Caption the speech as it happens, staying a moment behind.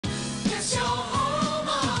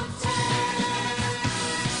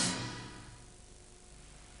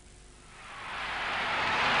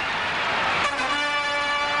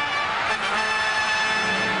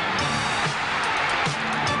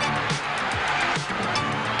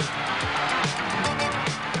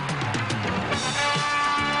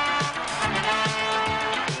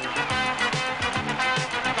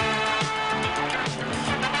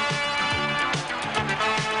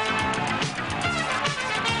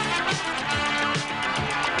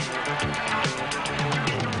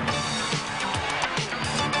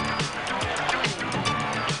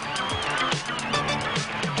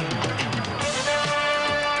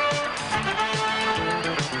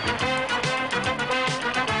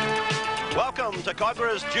welcome to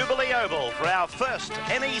Kogarah's Jubilee Oval for our first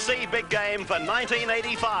NEC big game for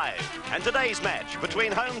 1985. And today's match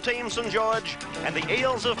between home team St. George and the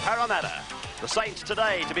Eels of Parramatta. The Saints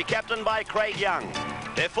today to be captained by Craig Young.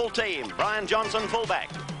 Their full team, Brian Johnson fullback,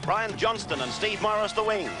 Brian Johnston and Steve Morris the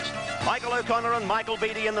wings, Michael O'Connor and Michael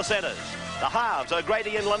Beattie in the centres. The halves,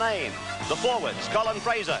 O'Grady and Linane. The forwards, Colin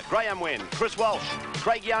Fraser, Graham Wynn, Chris Walsh,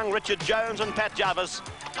 Craig Young, Richard Jones and Pat Jarvis.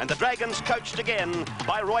 And the Dragons coached again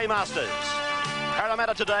by Roy Masters.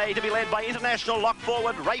 Parramatta today to be led by international lock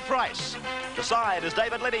forward Ray Price. The side is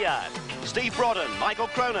David Lydiard, Steve Broughton, Michael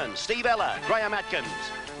Cronin, Steve Ella, Graham Atkins,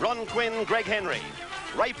 Ron Quinn, Greg Henry,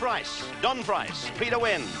 Ray Price, Don Price, Peter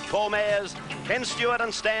Wynn, Paul Mayers, Ken Stewart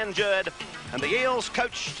and Stan Jerd. And the Eels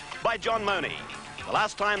coached by John Money. The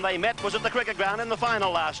last time they met was at the cricket ground in the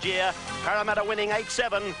final last year, Parramatta winning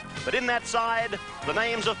 8-7, but in that side, the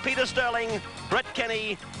names of Peter Sterling, Brett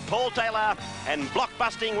Kenny, Paul Taylor and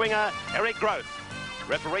block-busting winger Eric Groth.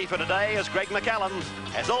 Referee for today is Greg McCallum,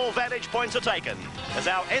 as all vantage points are taken, as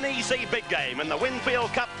our NEC big game in the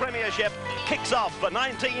Winfield Cup Premiership kicks off for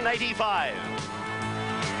 1985.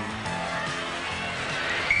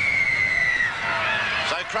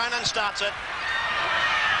 So Cronin starts it,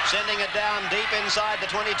 sending it down deep inside the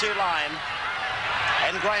 22 line.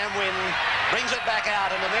 And Graham Wynn brings it back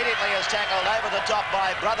out and immediately is tackled over the top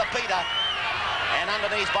by brother Peter and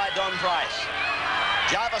underneath by Don Price.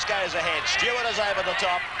 Jarvis goes ahead. Stewart is over the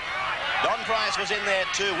top. Don Price was in there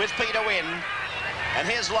too with Peter Wynn. And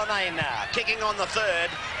here's Linane now, kicking on the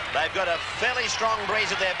third. They've got a fairly strong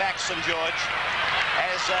breeze at their backs, St. George,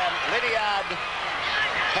 as Lydiard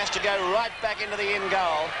has to go right back into the in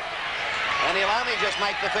goal. And he'll only just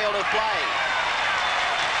make the field of play.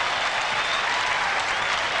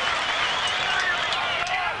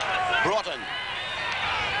 Broughton.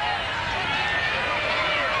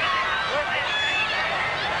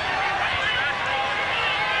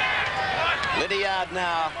 Lydiard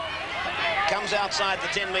now comes outside the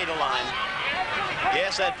 10-metre line.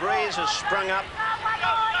 Yes, that breeze has sprung up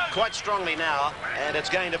quite strongly now, and it's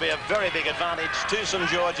going to be a very big advantage to St.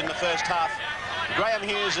 George in the first half. Graham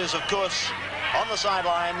Hughes is, of course, on the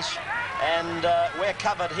sidelines, and we're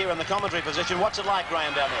covered here in the commentary position. What's it like,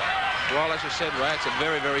 Graham, down there? Well, as you said, Ray, it's a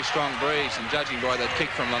very, very strong breeze, and judging by that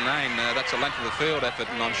kick from Linane, that's a length of the field effort,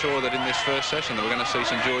 and I'm sure that in this first session that we're going to see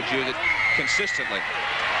St. George use it consistently.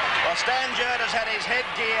 Well, Stan Jerd has had his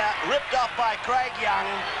headgear ripped off by Craig Young.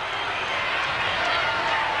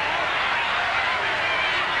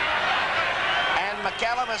 And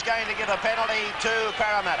McCallum is going to give a penalty to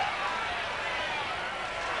Parramatta.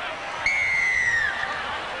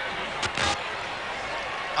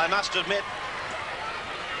 I must admit,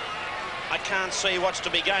 I can't see what's to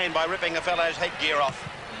be gained by ripping a fellow's headgear off.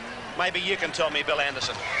 Maybe you can tell me, Bill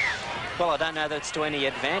Anderson. Well, I don't know that it's to any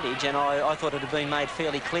advantage, and I thought it had been made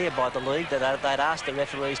fairly clear by the league that they'd asked the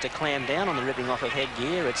referees to clamp down on the ripping off of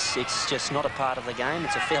headgear. It's just not a part of the game.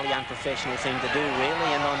 It's a fairly unprofessional thing to do, really,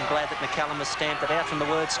 and I'm glad that McCallum has stamped it out from the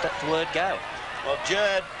word go. Well,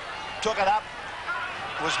 Jerd took it up,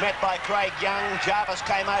 was met by Craig Young. Jarvis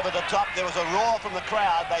came over the top. There was a roar from the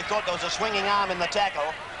crowd. They thought there was a swinging arm in the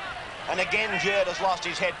tackle. And again, Jerd has lost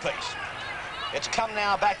his headpiece. It's come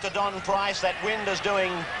now back to Don Price. That wind is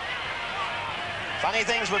doing funny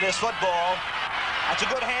things with this football. That's a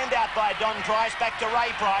good handout by Don Price. Back to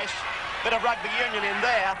Ray Price. Bit of rugby union in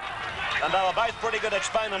there. And they were both pretty good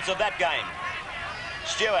exponents of that game.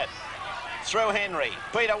 Stewart through Henry.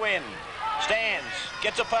 Peter Wynn stands,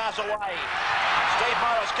 gets a pass away. Steve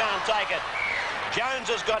Morris can't take it. Jones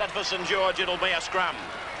has got it for St. George. It'll be a scrum.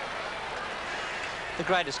 The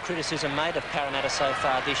greatest criticism made of Parramatta so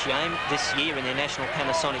far this year in their National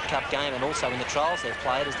Panasonic Cup game and also in the trials they've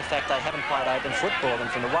played is the fact they haven't played open football. And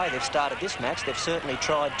from the way they've started this match, they've certainly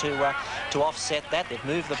tried to offset that. They've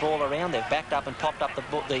moved the ball around. They've backed up and popped up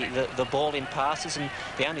the ball in passes. And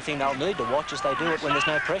the only thing they'll need to watch is they do it when there's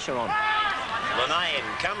no pressure on. Linane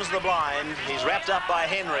comes the blind. He's wrapped up by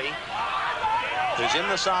Henry, who's in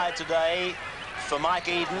the side today for Mike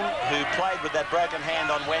Eden, who played with that broken hand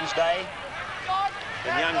on Wednesday.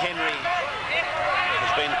 And young Henry has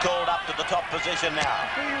been called up to the top position now.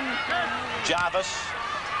 Jarvis,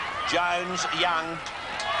 Jones, Young,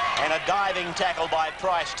 and a diving tackle by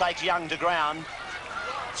Price takes Young to ground.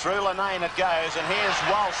 Through Linane it goes, and here's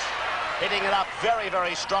Walsh hitting it up very,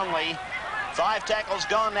 very strongly. 5 tackles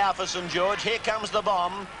gone now for St. George. Here comes the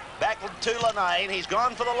bomb. Back to Linane. He's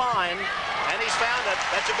gone for the line, and he's found it.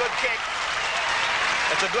 That's a good kick.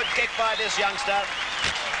 It's a good kick by this youngster.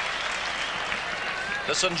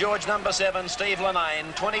 The St. George number 7, Steve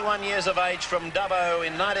Linane, 21 years of age from Dubbo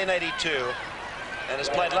in 1982, and has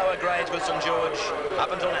played lower grades with St. George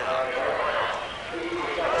up until now.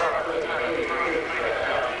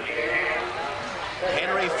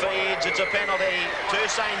 Henry feeds, it's a penalty to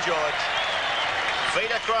St. George.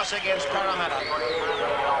 Feed across against Parramatta.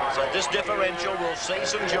 So this differential will see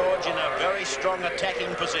St. George in a very strong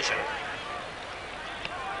attacking position.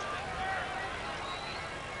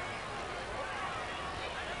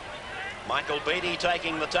 Michael Beattie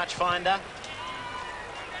taking the touch finder.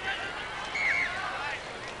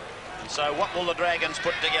 And so what will the Dragons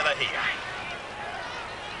put together here?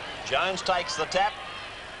 Jones takes the tap,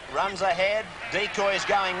 runs ahead, decoys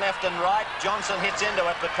going left and right. Johnson hits into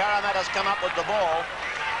it, but Parramatta's come up with the ball.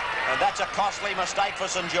 And that's a costly mistake for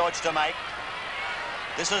St. George to make.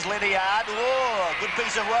 This is Lydiard. Oh, good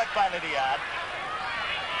piece of work by Lydiard.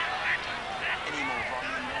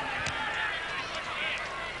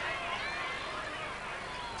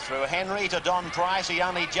 Through Henry to Don Price, he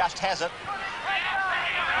only just has it.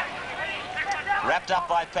 Wrapped up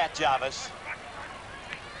by Pat Jarvis.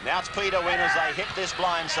 Now it's Peter Wynn as they hit this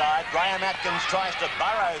blind side. Graham Atkins tries to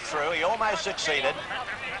burrow through. He almost succeeded.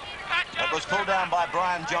 It was pulled down by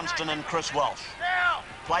Brian Johnston and Chris Walsh.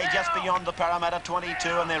 Play just beyond the Parramatta 22,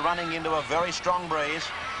 and they're running into a very strong breeze.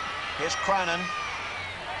 Here's Cronin.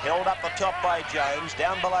 Held up the top by Jones.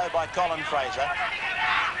 Down below by Colin Fraser.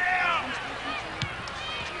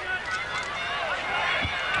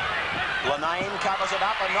 Lenane covers it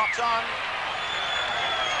up and knocks on.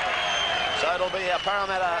 So it'll be a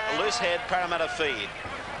Parramatta loose head, Parramatta feed.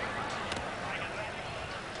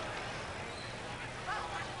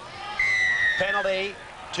 Penalty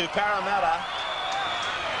to Parramatta.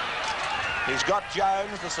 He's got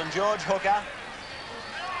Jones, the St. George hooker.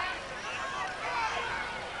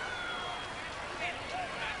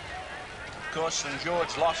 Of course, St.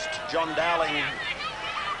 George lost John Dowling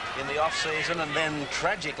in the off-season and then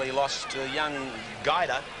tragically lost young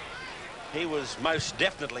Guida. He was most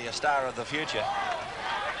definitely a star of the future.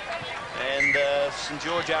 And St.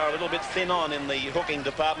 George are a little bit thin on in the hooking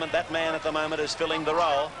department. That man at the moment is filling the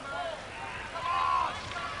role.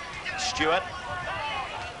 Stewart.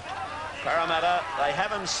 Parramatta, they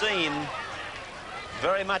haven't seen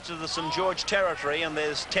very much of the St. George territory, and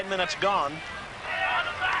there's 10 minutes gone.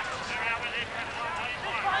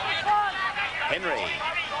 Henry.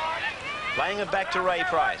 Playing it back to Ray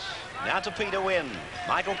Price. Now to Peter Wynn.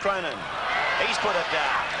 Michael Cronin. He's put it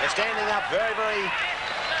down. They're standing up very, very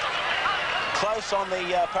close on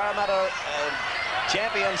the Parramatta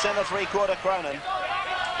champion centre three-quarter Cronin.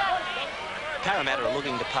 Parramatta are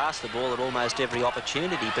looking to pass the ball at almost every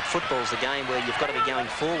opportunity, but football's the game where you've got to be going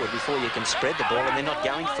forward before you can spread the ball, and they're not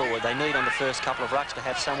going forward. They need on the first couple of rucks to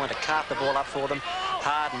have someone to cart the ball up for them,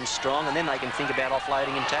 hard and strong, and then they can think about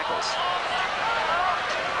offloading and tackles.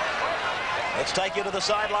 Let's take you to the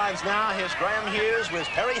sidelines now. Here's Graham Hughes with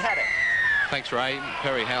Perry Haddock. Thanks, Ray.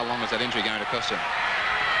 Perry, how long is that injury going to cost him?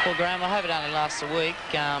 Well, Graham, I hope it only lasts a week.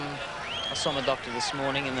 I saw my doctor this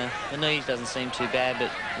morning, and the knee doesn't seem too bad,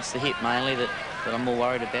 but it's the hip mainly that I'm more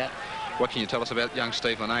worried about. What can you tell us about young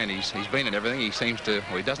Steve Lenane? He's been in everything. He seems to,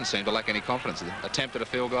 well, he doesn't seem to lack any confidence. Attempted a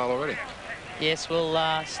field goal already. Yes,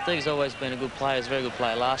 well, Steve's always been a good player. He was a very good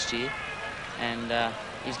player last year, and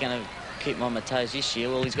he's going to keep me on my toes this year.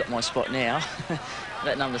 Well, he's got my spot now,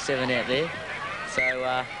 that number 7 out there. So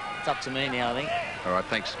it's up to me now, I think. All right,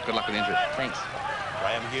 thanks. Good luck with the injury. Thanks.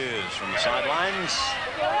 Graham Hughes from the sidelines.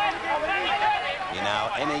 In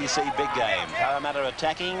our NEC big game, Parramatta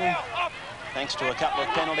attacking thanks to a couple of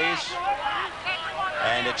penalties.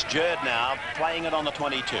 And it's Jerd now playing it on the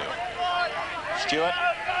 22. Stewart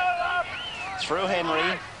through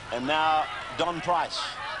Henry, and now Don Price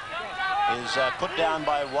is put down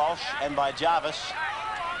by Walsh and by Jarvis.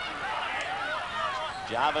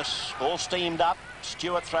 Jarvis all steamed up.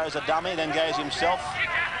 Stewart throws a dummy, then goes himself.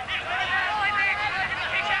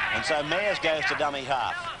 And so Mayers goes to dummy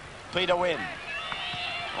half. Peter Wynn.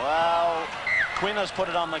 Well, Quinn has put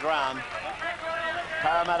it on the ground.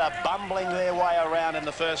 Parramatta bumbling their way around in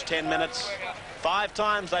the first 10 minutes. 5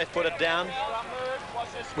 times they've put it down.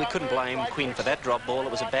 We couldn't blame Quinn for that drop ball.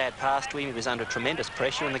 It was a bad pass to him. He was under tremendous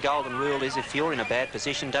pressure, and the golden rule is if you're in a bad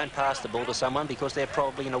position, don't pass the ball to someone because they're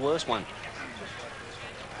probably in a worse one.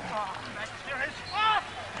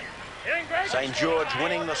 St. George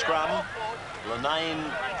winning the scrum.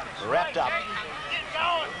 Lenane wrapped up.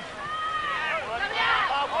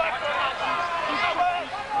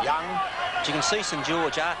 Young. But you can see St.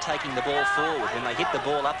 George are taking the ball forward. When they hit the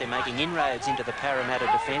ball up, they're making inroads into the Parramatta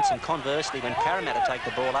defence, and conversely, when Parramatta take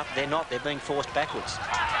the ball up, they're not. They're being forced backwards.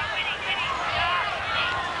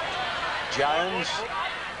 Jones.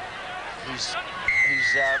 He's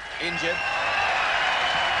injured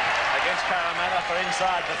against Parramatta for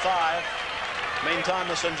inside the 5. Meantime,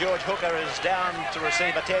 the St. George hooker is down to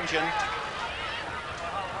receive attention.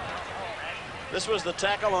 This was the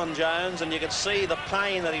tackle on Jones, and you could see the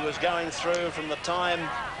pain that he was going through from the time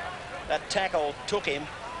that tackle took him.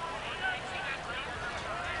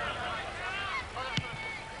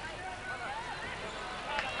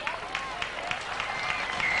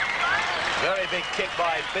 Very big kick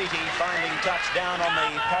by Beattie, finding touch down on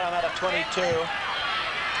the Parramatta 22.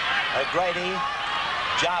 O'Grady,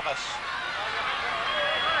 Jarvis.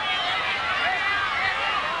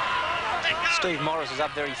 Steve Morris is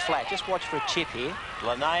up very flat. Just watch for a chip here.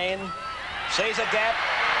 Lenane sees a gap.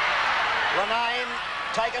 Lenane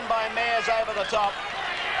taken by Mayers over the top.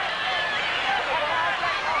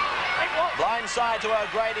 Blind side to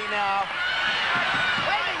O'Grady now.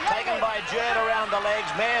 Taken by Jerd around the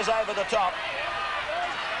legs. Mayers over the top.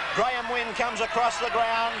 Graham Wynn comes across the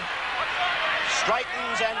ground.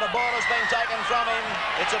 Straightens, and the ball has been taken from him.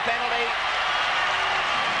 It's a penalty.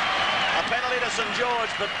 A penalty to St.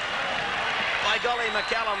 George, but by golly,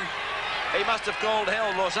 McCallum, he must have called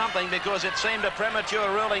held or something, because it seemed a premature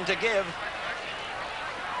ruling to give.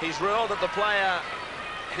 He's ruled that the player,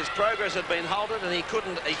 his progress had been halted and he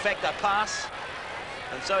couldn't effect a pass,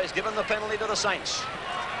 and so he's given the penalty to the Saints.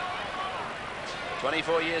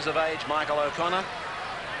 24 years of age, Michael O'Connor,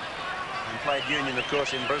 and played union, of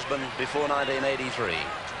course, in Brisbane before 1983.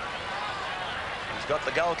 He's got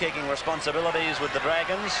the goal-kicking responsibilities with the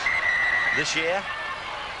Dragons this year.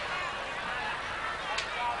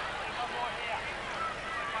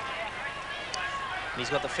 He's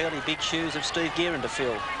got the fairly big shoes of Steve Gearin to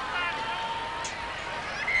fill.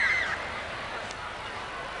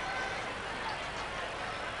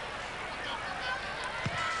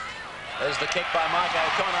 There's the kick by Mike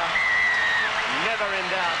O'Connor. Never in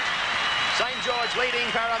doubt. St. George leading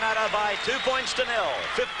Parramatta by 2 points to 0.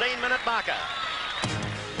 15-minute marker.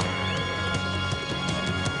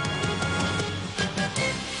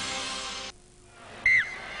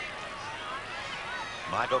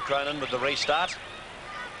 Michael Cronin with the restart.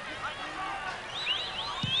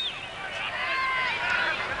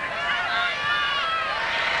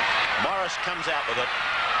 Morris comes out with it.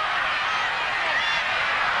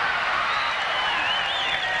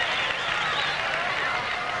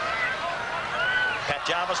 Pat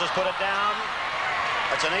Jarvis has put it down.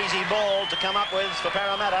 It's an easy ball to come up with for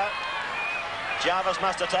Parramatta. Jarvis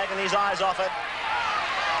must have taken his eyes off it.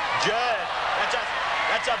 Jerd,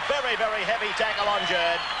 that's a very, very heavy tackle on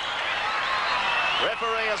Jerd.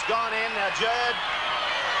 Referee has gone in. Now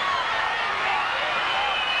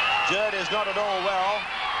Jerd is not at all well.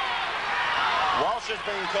 Walsh has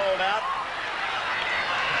been called out.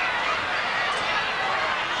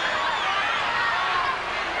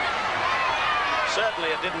 Certainly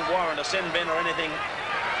it didn't warrant a sin bin or anything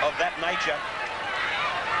of that nature.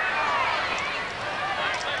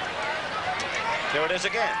 Here it is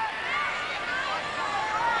again.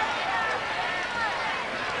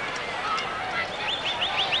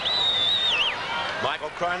 Michael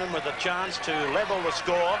Cronin with a chance to level the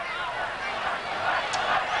score.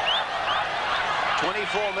 24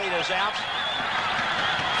 metres out.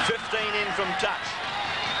 15 in from touch.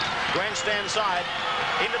 Grandstand side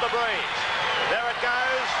into the breeze. There it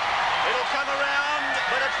goes. It'll come around,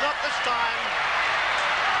 but it's not this time.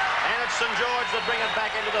 And it's St. George that bring it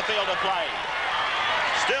back into the field of play.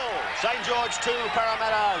 Still, St. George 2,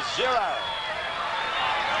 Parramatta 0.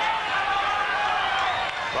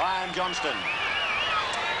 Brian Johnston.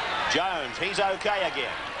 Jones, he's okay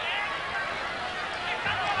again.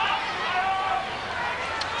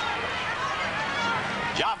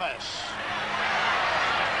 Jarvis.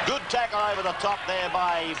 Good tackle over the top there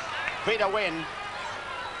by Peter Wynn.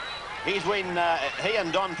 He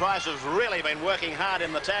and Don Price have really been working hard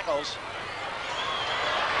in the tackles.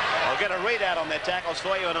 I'll get a readout on their tackles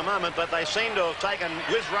for you in a moment, but they seem to have taken,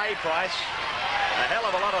 with Ray Price, a hell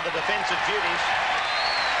of a lot of the defensive duties.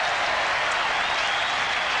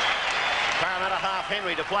 Parramatta half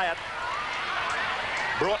Henry to play it.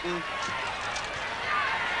 Broughton.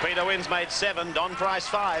 Peter Wynn's made 7, Don Price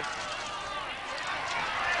 5.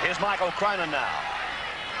 Here's Michael Cronin now.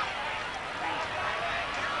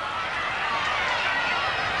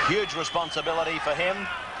 Huge responsibility for him.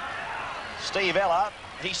 Steve Ella,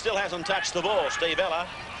 he still hasn't touched the ball, Steve Ella.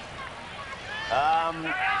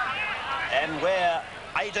 And we're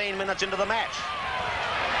 18 minutes into the match.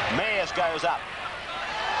 Mayers goes up.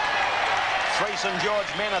 3 St. George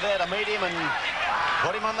men are there to meet him and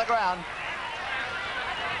put him on the ground.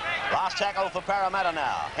 Last tackle for Parramatta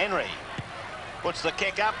now. Henry puts the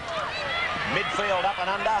kick up. Midfield up and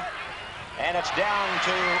under. And it's down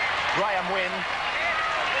to Graham Wynn.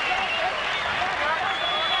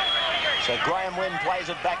 So Graham Wynn plays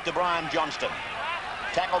it back to Brian Johnston.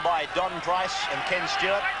 Tackled by Don Price and Ken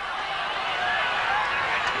Stewart.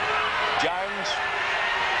 Jones,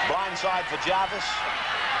 blindside for Jarvis.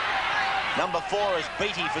 Number 4 is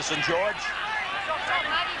Beattie for St. George.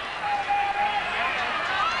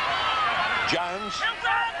 Jones.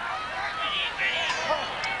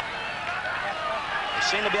 They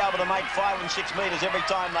seem to be able to make 5 and 6 metres every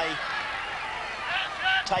time they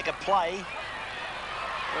take a play,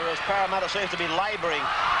 whereas Parramatta seems to be labouring.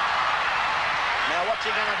 Now what's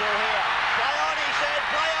he going to do here? Play on, he said,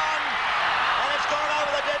 play on! And it's gone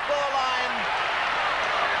over the dead ball line.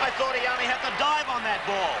 I thought he only had to dive on that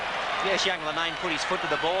ball. Yes, young Lenane put his foot to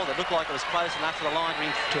the ball. It looked like it was close enough for the line for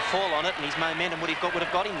him to fall on it, and his momentum would have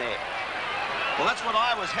got him there. Well, that's what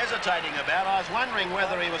I was hesitating about. I was wondering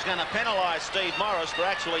whether he was going to penalise Steve Morris for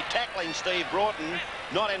actually tackling Steve Broughton,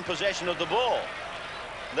 not in possession of the ball.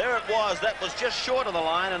 There it was. That was just short of the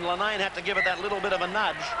line, and Lenane had to give it that little bit of a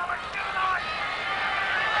nudge.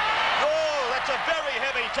 Oh, that's a very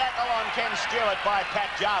heavy tackle on Ken Stewart by Pat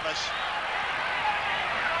Jarvis.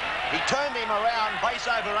 He turned him around, base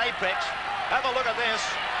over apex. Have a look at this.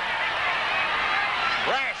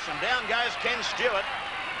 Rash, and down goes Ken Stewart.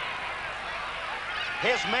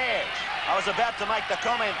 Here's Mears. I was about to make the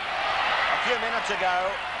comment a few minutes ago.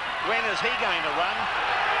 When is he going to run?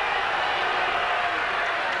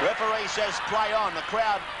 Referee says play on. The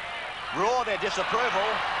crowd roar their disapproval.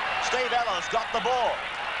 Steve Ellis got the ball.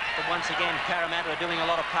 But once again, Parramatta are doing a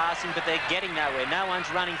lot of passing, but they're getting nowhere. No one's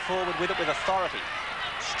running forward with it with authority.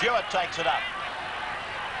 Stewart takes it up.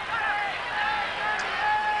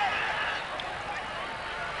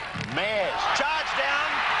 Mears. Charge down.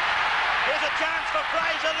 Here's a chance for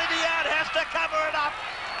Fraser. Lydiard has to cover it up.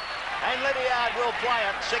 And Lydiard will play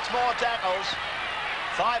it. 6 more tackles.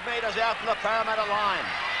 5 metres out from the Parramatta line.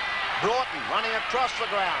 Broughton running across the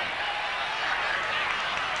ground.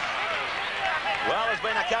 Well, there's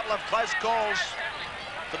been a couple of close calls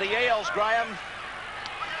for the Eels, Graham.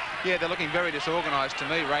 Yeah, they're looking very disorganised to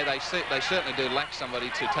me, Ray. They certainly do lack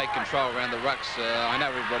somebody to take control around the rucks. I know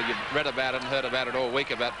everybody, you've read about it and heard about it all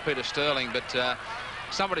week about Peter Sterling, but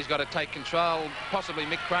somebody's got to take control, possibly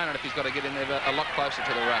Mick Cronin if he's got to get in there a lot closer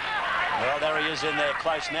to the ruck. Well, there he is in there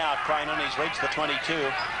close now, Cronin. He's reached the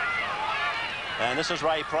 22. And this is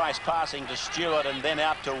Ray Price passing to Stewart and then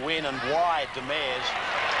out to Wynn and wide to Mears.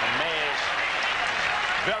 And Mears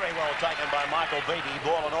very well taken by Michael Beattie,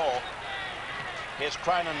 ball and all. Here's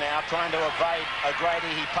Cronin now trying to evade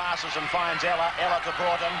O'Grady. He passes and finds Ella. Ella to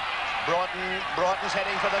Broughton. Broughton's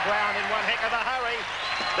heading for the ground in one heck of a hurry.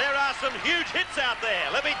 There are some huge hits out there,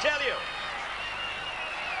 let me tell you.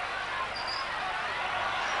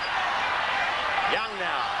 Young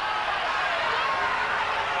now.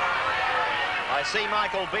 I see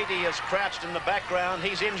Michael Beattie is crouched in the background.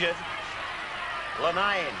 He's injured.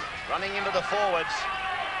 Lenane running into the forwards.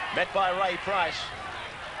 Met by Ray Price.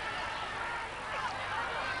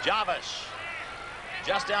 Jarvis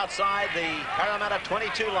just outside the Parramatta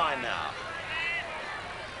 22 line now.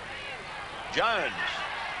 Jones.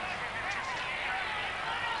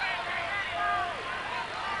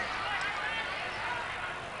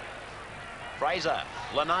 Fraser,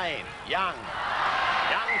 Lenane, Young.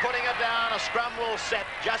 Young putting it down. A scrum will set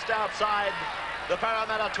just outside the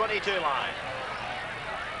Parramatta 22 line.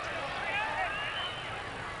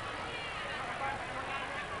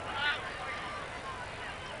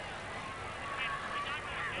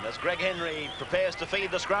 And as Greg Henry prepares to feed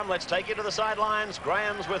the scrum, let's take you to the sidelines.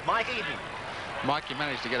 Graham's with Mike Eden. Mike, you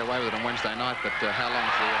managed to get away with it on Wednesday night, but how long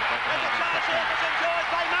is the... And the chance here for St. George.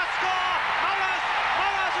 They must score.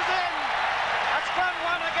 Morris is in. A scrum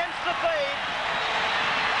one against the feed.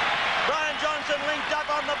 Brian Johnson linked up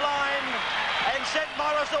on the blind and sent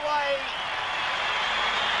Morris away.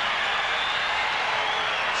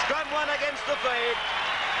 Scrum one against the feed.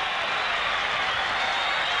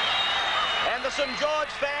 And the St. George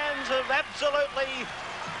fans have absolutely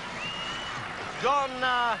gone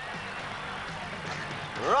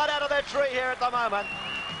right out of their tree here at the moment.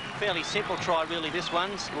 Fairly simple try, really, this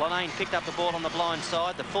one. Lenane picked up the ball on the blind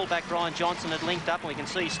side. The fullback, Brian Johnson, had linked up, and we can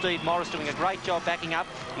see Steve Morris doing a great job backing up.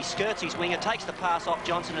 He skirts his winger, takes the pass off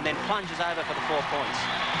Johnson, and then plunges over for the 4 points.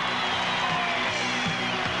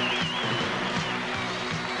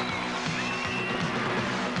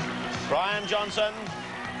 Brian Johnson.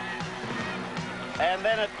 And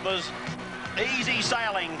then it was easy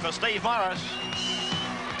sailing for Steve Morris.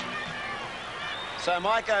 So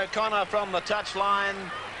Mike O'Connor from the touchline,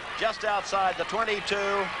 just outside the 22.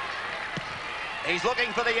 He's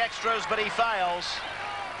looking for the extras, but he fails.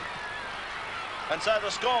 And so the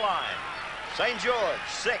scoreline, St. George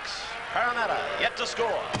 6, Parramatta yet to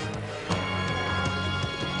score.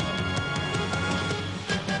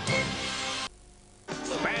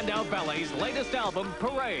 Ballet's latest album,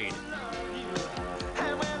 Parade.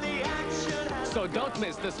 So don't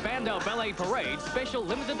miss the Spandau Ballet Parade special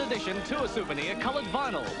limited edition tour souvenir coloured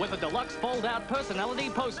vinyl with a deluxe fold-out personality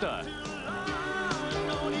poster.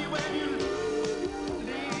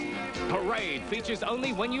 Parade features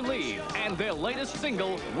Only When You Leave and their latest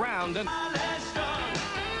single, Round and...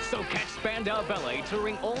 So catch Spandau Ballet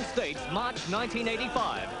touring all states March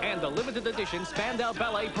 1985 and the limited edition Spandau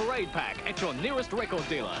Ballet Parade Pack at your nearest record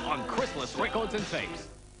dealer on Chrysalis Records and Tapes.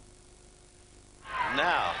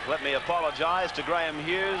 Now, let me apologise to Graham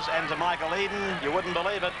Hughes and to Michael Eden. You wouldn't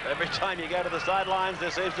believe it. Every time you go to the sidelines,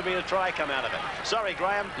 there seems to be a try come out of it. Sorry,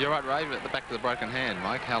 Graham. You're right, Ray, at the back of the broken hand,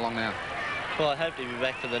 Mike. How long now? Well, I hope to be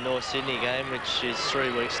back for the North Sydney game, which is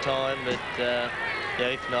 3 weeks' time, but yeah,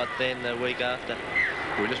 if not, then the week after.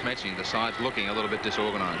 We were just mentioning the side's looking a little bit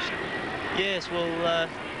disorganised. Yes, well,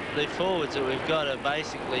 the forwards that we've got are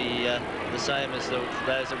basically the same as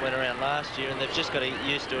those that went around last year, and they've just got to get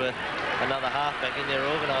used to another halfback in there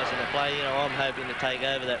organising the play. You know, I'm hoping to take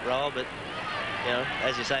over that role, but, you know,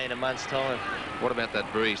 as you say, in a month's time. What about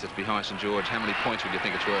that breeze that's behind St. George? How many points would you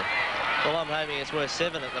think it's worth? Well, I'm hoping it's worth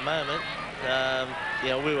 7 at the moment. You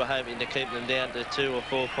know, we were hoping to keep them down to 2 or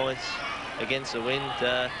 4 points against the wind.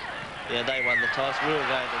 Yeah, they won the toss. We were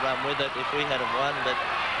going to run with it if we hadn't won, but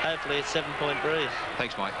hopefully it's 7-point breeze.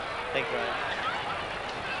 Thanks, Mike. Thanks, Ray.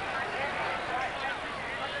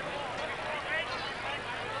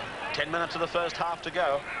 10 minutes of the first half to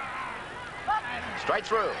go. Straight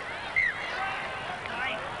through.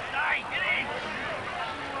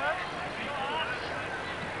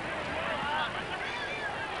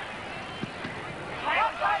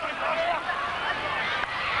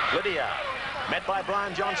 Lydia, met by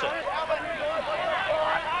Brian Johnson.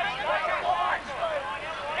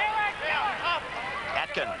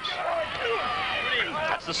 Atkins.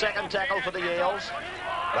 That's the second tackle for the Eels.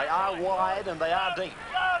 They are wide and they are deep.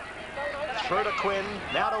 Through to Quinn,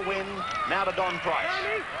 now to Wynn, now to Don Price.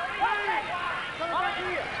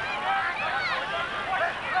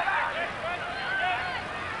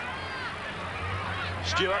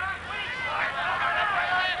 Stewart.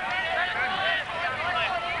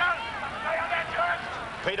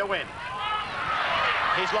 Peter Wynn.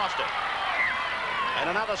 He's lost it. And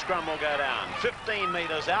another scrum will go down. 15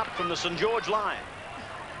 metres out from the St. George line.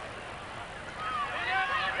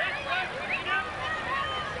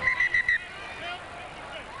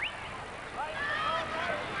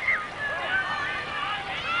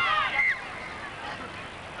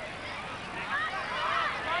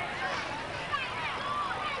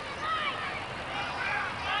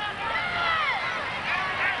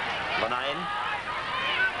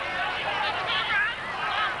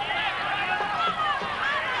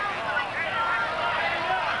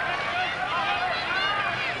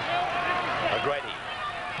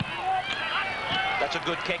 That's a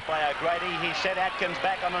good kick by O'Grady. He set Atkins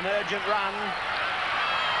back on an urgent run.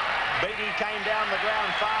 Beattie came down the ground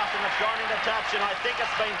fast and it's gone into touch, and I think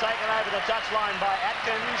it's been taken over the touchline by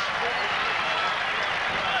Atkins.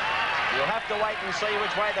 You'll have to wait and see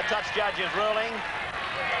which way the touch judge is ruling.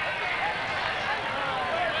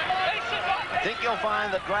 I think you'll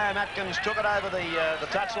find that Graham Atkins took it over the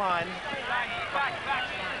touchline.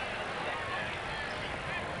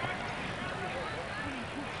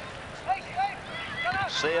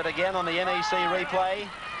 See it again on the NEC replay.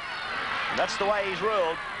 And that's the way he's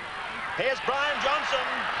ruled. Here's Brian Johnson.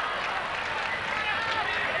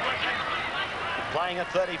 Playing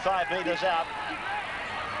at 35 metres out.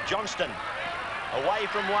 Johnston away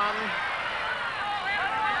from one.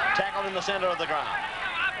 Tackled in the centre of the ground.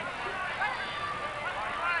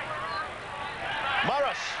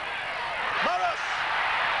 Morris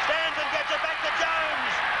stands and gets it back to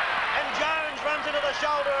Jones. And Jones runs into the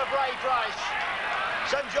shoulder of Ray Price.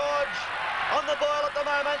 St. George on the ball at the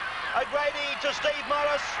moment. O'Grady to Steve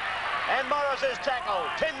Morris. And Morris is tackled.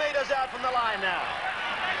 10 metres out from the line now.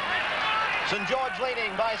 St. George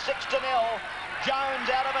leading by 6-0.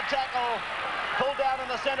 Jones out of a tackle. Pulled down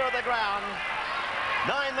in the centre of the ground.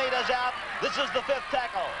 9 metres out. This is the 5th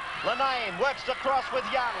tackle. Lenane works across with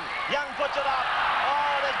Young. Young puts it up.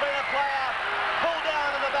 Oh, there's been a player pulled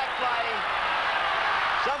down in the back play.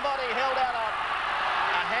 Somebody held out a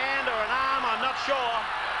hand or an arm, I'm not sure.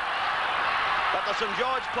 But the St.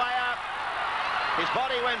 George player, his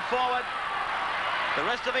body went forward. The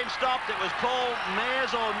rest of him stopped. It was Paul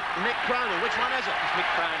Mayers or Mick Cronin. Which one is it? It's Mick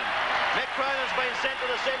Cronin. Mick Cronin's been sent to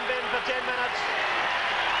the sin bin for 10 minutes.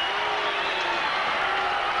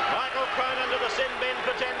 Michael Cronin to the sin bin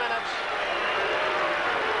for 10 minutes.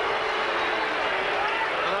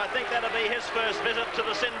 And I think that'll be his first visit to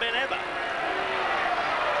the sin bin ever.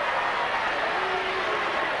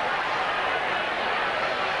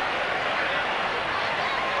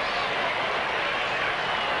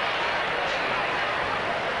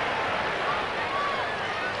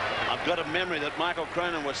 I've got a memory that Michael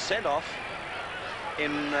Cronin was sent off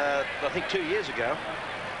in, I think 2 years ago.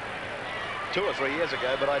 2 or 3 years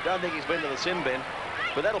ago, but I don't think he's been to the sin bin.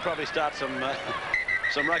 But that'll probably start some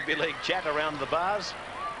rugby league chat around the bars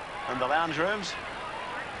and the lounge rooms.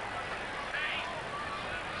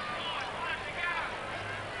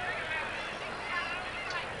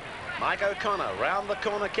 Mike O'Connor, round the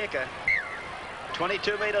corner kicker,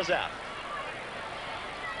 22 metres out.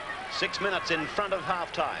 6 minutes in front of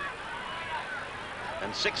half-time.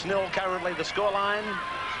 And 6-0 currently the scoreline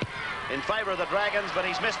in favour of the Dragons, but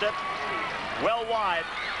he's missed it. Well wide.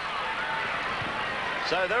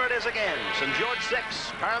 So there it is again. St. George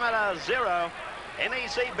 6, Parramatta 0,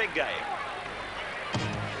 NEC big game.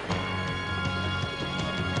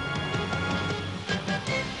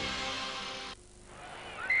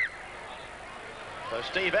 So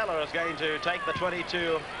Steve Eller is going to take the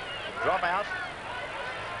 22 drop out.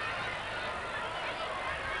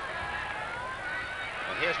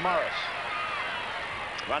 And here's Morris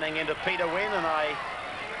running into Peter Wynn, and I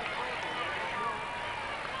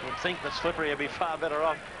would think that Slippery would be far better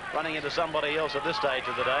off running into somebody else at this stage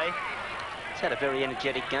of the day. He's had a very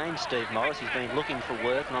energetic game, Steve Morris. He's been looking for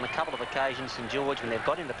work, and on a couple of occasions, St. George, when they've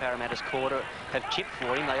got into Parramatta's quarter, have chipped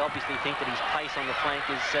for him. They obviously think that his pace on the flank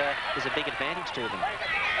is a big advantage to them.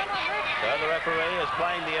 So the referee is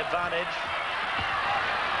playing the advantage.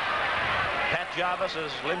 Pat Jarvis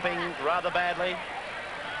is limping rather badly.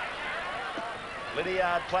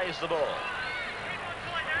 Lydiard plays the ball.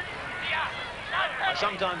 I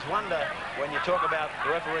sometimes wonder, when you talk about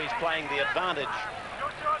the referees playing the advantage,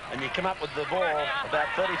 and you come up with the ball about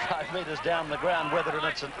 35 metres down the ground,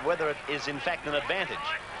 whether it is in fact an advantage.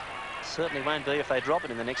 Certainly won't be if they drop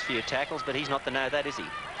it in the next few tackles, but he's not to know that, is he?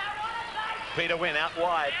 Peter Wynn out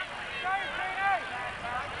wide.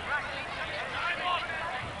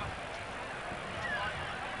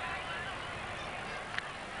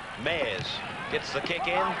 Mayers gets the kick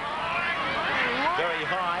in. Very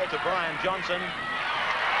high to Brian Johnson.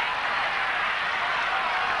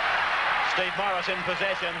 Steve Morris in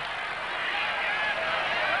possession.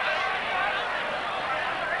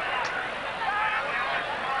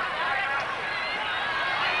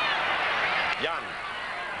 Young.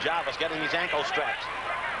 Jarvis getting his ankle strapped.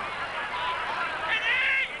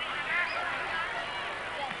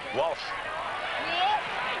 Walsh.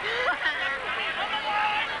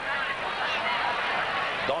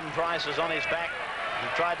 Don Price is on his back. He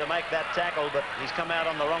tried to make that tackle, but he's come out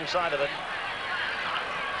on the wrong side of it.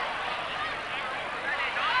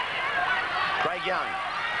 Craig Young.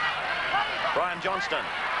 Brian Johnston.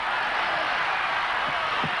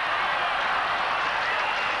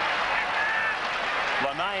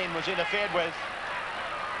 Lemaine was interfered with.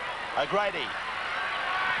 O'Grady.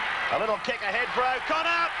 A little kick ahead for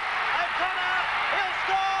O'Connor. O'Connor, he'll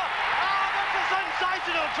score. Oh, that's a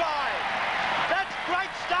sensational try. That's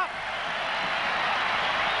great stuff.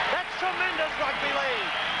 That's tremendous rugby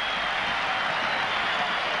league.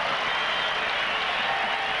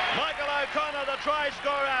 Michael O'Connor, the try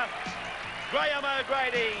scorer. Graham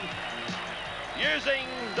O'Grady using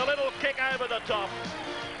the little kick over the top.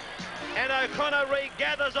 And O'Connor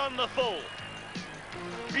regathers on the full.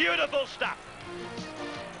 Beautiful stuff.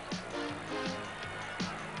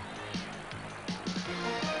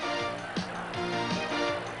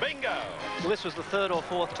 Bingo. Well, this was the third or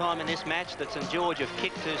fourth time in this match that St. George have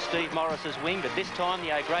kicked to Steve Morris's wing, but this time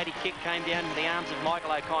the O'Grady kick came down into the arms of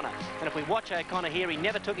Michael O'Connor. And if we watch O'Connor here, he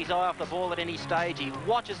never took his eye off the ball at any stage. He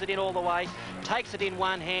watches it in all the way, takes it in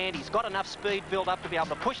one hand. He's got enough speed built up to be able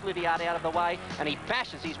to push Lydiard out of the way, and he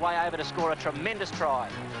bashes his way over to score a tremendous try.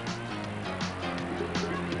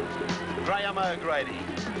 Graham O'Grady,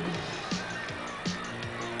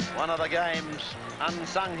 one of the game's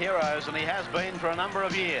unsung heroes, and he has been for a number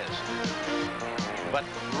of years, but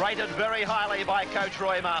rated very highly by Coach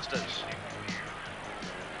Roy Masters.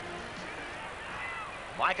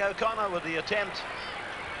 Mike O'Connor with the attempt.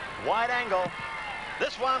 Wide angle.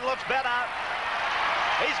 This one looks better.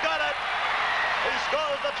 He's got it. He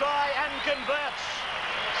scores the try and converts,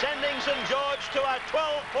 sending St. George to a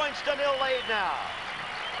 12 points to nil lead now.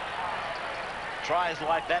 Tries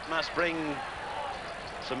like that must bring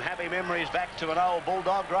some happy memories back to an old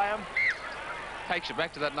Bulldog, Graham. Takes you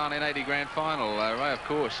back to that 1980 grand final, Ray, of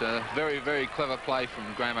course. Very, very clever play from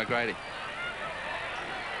Graham O'Grady.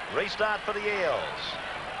 Restart for the Eels.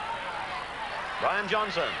 Brian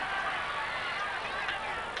Johnson.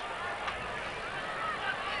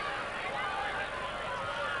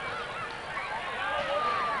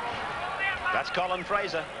 That's Colin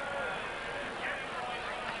Fraser.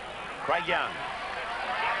 Craig Young.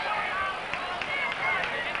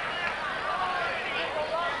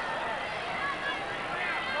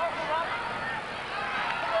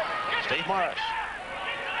 Steve Morris.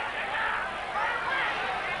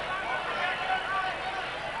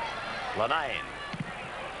 Lanane.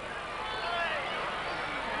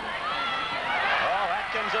 Oh,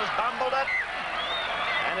 Atkins has bumbled it.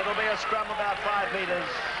 And it'll be a scrum about 5 metres,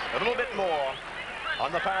 a little bit more,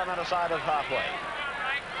 on the Parramatta side of halfway.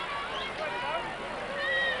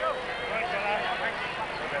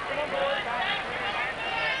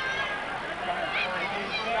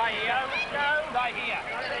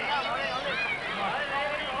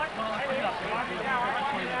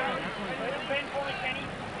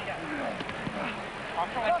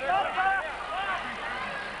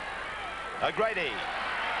 O'Grady.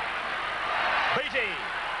 Beattie.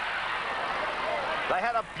 They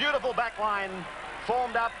had a beautiful back line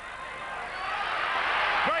formed up.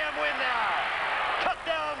 Graham Wynn now. Cut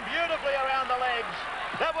down beautifully around the legs.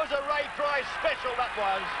 That was a Ray Price special, that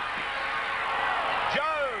was.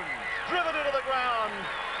 Jones driven into the ground.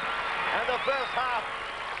 And the first half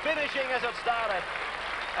finishing as it started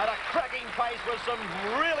at a cracking pace with some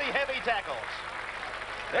really heavy tackles.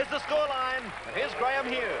 There's the scoreline, and here's Graham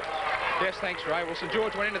Hughes. Yes, thanks, Ray. Well, St.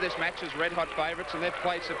 George went into this match as red-hot favourites, and they've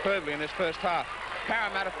played superbly in this first half.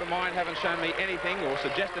 Parramatta, for mine, haven't shown me anything or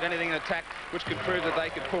suggested anything in attack which could prove that they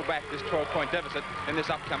could pull back this 12-point deficit in this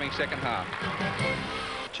upcoming second half.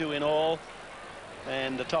 2 in all,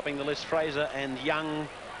 and topping the list, Fraser and Young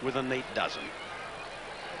with a neat dozen.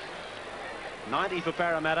 90 for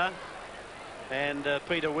Parramatta, and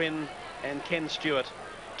Peter Wynn and Ken Stewart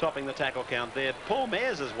topping the tackle count there. Paul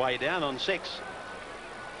Mayers is way down on 6.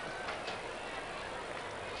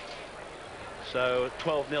 So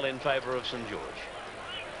 12-0 in favour of St. George.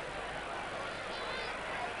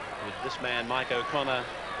 With this man, Mike O'Connor,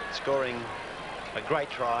 scoring a great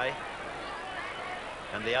try.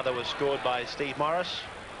 And the other was scored by Steve Morris.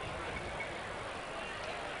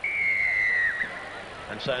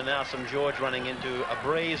 And so now St. George running into a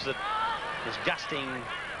breeze that is gusting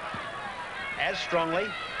as strongly.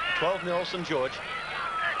 12-0 St. George.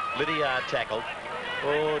 Lydiard tackled.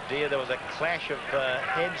 Oh dear, there was a clash of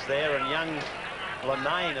heads there, and young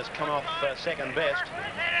Lanane has come off second best.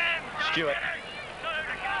 Stewart.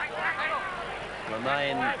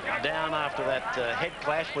 Lanane down after that head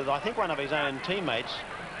clash with, I think, one of his own teammates.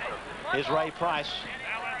 Here's Ray Price.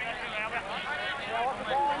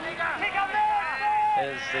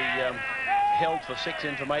 There's the held for 6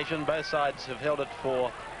 information. Both sides have held it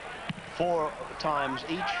for 4 times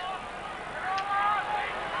each.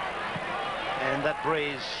 And that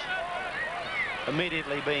breeze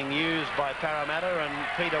immediately being used by Parramatta, and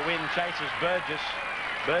Peter Wynn chases Burgess.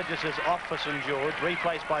 Burgess is off for St. George,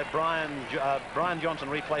 replaced by Brian Johnson,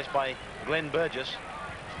 replaced by Glenn Burgess,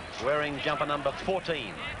 wearing jumper number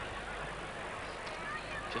 14.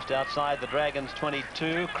 Just outside the Dragons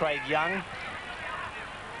 22, Craig Young,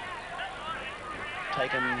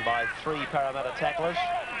 taken by 3 Parramatta tacklers.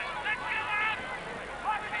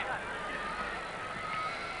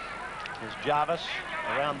 There's Jarvis,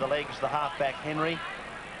 around the legs, the halfback Henry.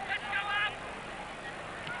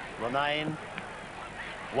 Lanane,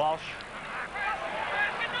 Walsh.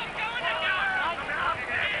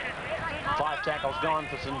 5 tackles gone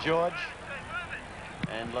for St. George.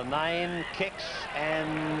 And Lanane kicks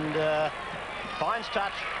and finds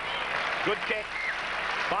touch. Good kick,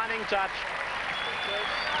 finding touch.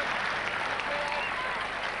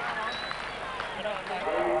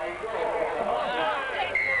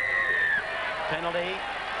 Penalty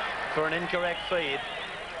for an incorrect feed.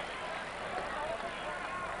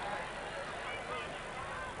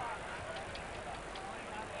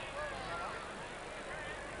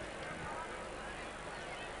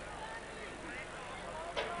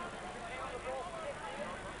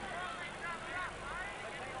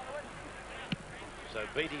 So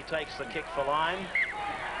Beattie takes the kick for line.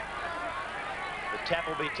 The tap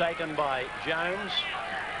will be taken by Jones.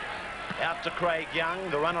 Out to Craig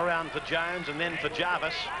Young, the run around for Jones and then for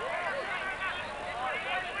Jarvis.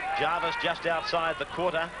 Jarvis just outside the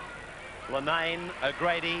quarter. Lanane,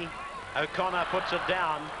 O'Grady, O'Connor puts it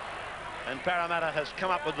down, and Parramatta has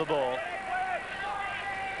come up with the ball.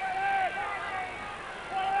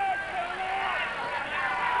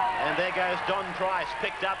 And there goes Don Price,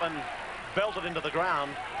 picked up and belted into the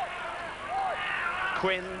ground.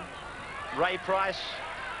 Quinn, Ray Price.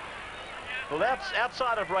 Well, that's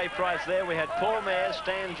outside of Ray Price there. We had Paul Mayers,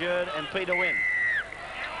 Stan Jerd and Peter Wynn.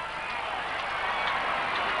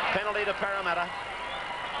 Penalty to Parramatta.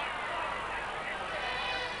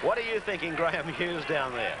 What are you thinking, Graham Hughes,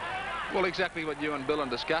 down there? Well, exactly what you and Bill are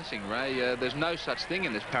discussing, Ray. There's no such thing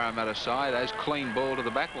in this Parramatta side as clean ball to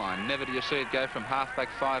the back line. Never do you see it go from half-back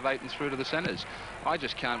 5'8" and through to the centres. I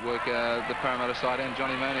just can't work the Parramatta side and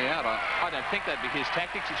Johnny Mooney out. I don't think that'd be his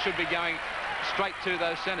tactics. It should be going straight to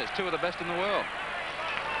those centres, two of the best in the world.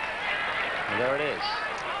 And there it is.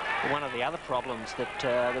 One of the other problems that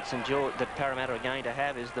that Parramatta are going to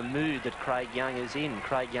have is the mood that Craig Young is in.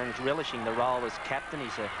 Craig Young's relishing the role as captain.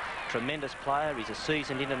 He's a tremendous player. He's a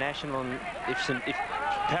seasoned international, and if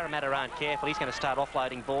Parramatta aren't careful, he's going to start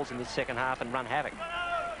offloading balls in this second half and run havoc.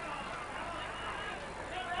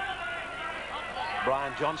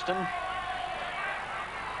 Brian Johnston.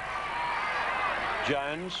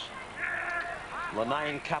 Jones.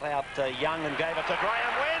 Lenane cut out Young and gave it to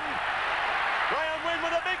Graham Wynn. Graham Wynn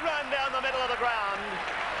with a big run down the middle of the ground.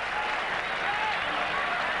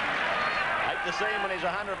 Hate to see him when he's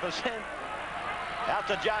 100%. Out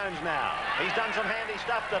to Jones now. He's done some handy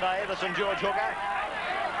stuff today, the St. George hooker.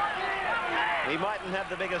 He mightn't have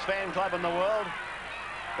the biggest fan club in the world,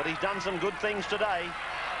 but he's done some good things today.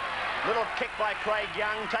 Little kick by Craig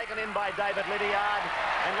Young, taken in by David Lydiard,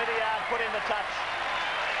 and Lydiard put in the touch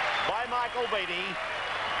by Michael Beattie.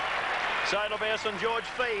 So it'll be a St. George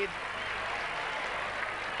feed.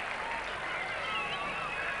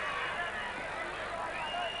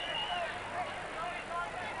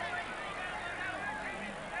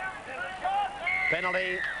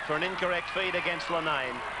 Penalty for an incorrect feed against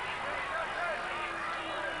Lenane.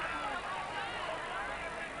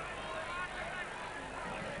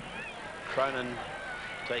 Cronin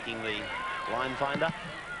taking the line finder.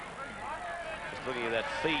 Just looking at that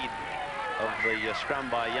feed of the scrum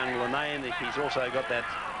by young Lenane. He's also got that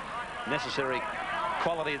necessary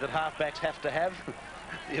quality that halfbacks have to have.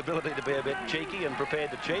 The ability to be a bit cheeky and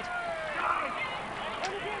prepared to cheat.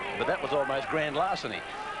 But that was almost grand larceny.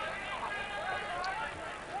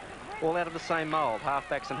 All out of the same mould,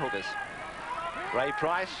 halfbacks and hookers. Ray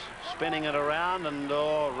Price spinning it around, and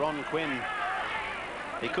Ron Quinn.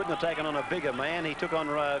 He couldn't have taken on a bigger man. He took on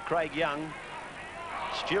Craig Young.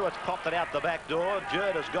 Stewart's popped it out the back door.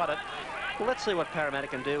 Jerd has got it. Well, let's see what Parramatta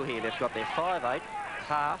can do here. They've got their 5'8",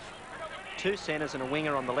 half, two centres and a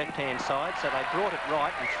winger on the left-hand side, so they brought it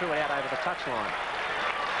right and threw it out over the touchline.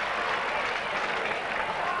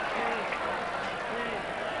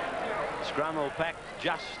 Scrum will pack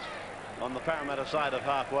just on the Parramatta side of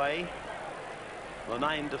halfway.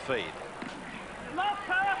 Lenane to feed.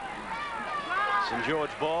 St.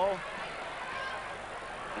 George ball.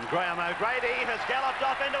 And Graham O'Grady has galloped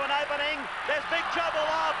off into an opening. There's big trouble.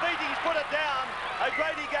 Oh, Beattie's put it down.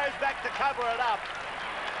 O'Grady goes back to cover it up.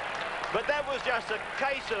 But that was just a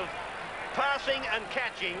case of passing and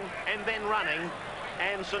catching and then running,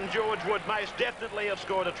 and St. George would most definitely have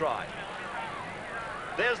scored a try.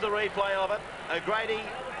 There's the replay of it. O'Grady,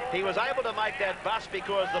 he was able to make that bust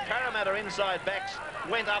because the Parramatta inside backs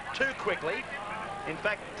went up too quickly. In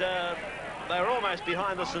fact, they were almost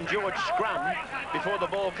behind the St. George scrum before the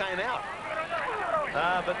ball came out.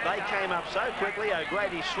 But they came up so quickly,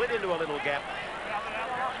 O'Grady slid into a little gap.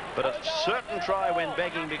 But a certain try went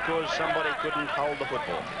begging because somebody couldn't hold the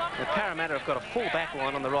football. The Parramatta have got a full back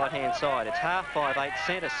line on the right-hand side. It's half, 5'8",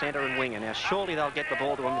 centre, centre and winger. Now, surely they'll get the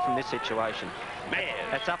ball to them from this situation.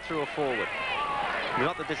 That's up through a forward.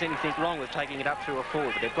 Not that there's anything wrong with taking it up through a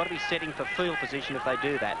forward, but they've got to be setting for field position if they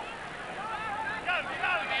do that.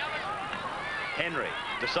 Henry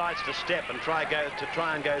decides to step and try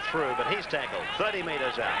and go through, but he's tackled 30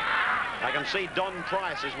 metres out. I can see Don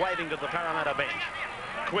Price is waving to the Parramatta bench.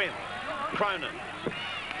 Quinn, Cronin.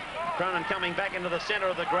 Cronin coming back into the centre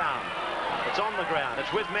of the ground. It's on the ground.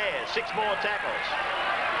 It's with Mears. 6 more tackles.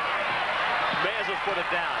 Mears has put it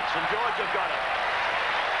down. St. George have got it.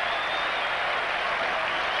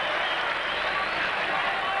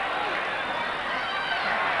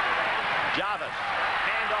 Jarvis.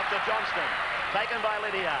 Hand off to Johnston. Taken by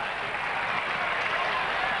Lydiard.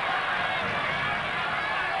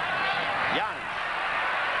 Young.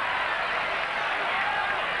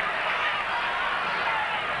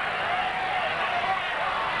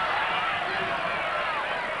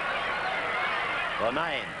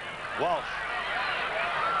 Lenane. Walsh.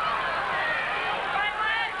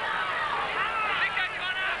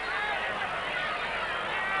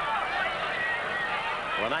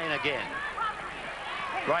 Lenane again.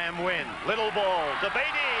 Graham Wynn. Little ball to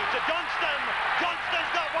Beattie, to Johnston.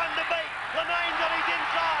 Johnston's got one to beat. Lenane's on his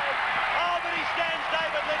inside. Oh, but he stands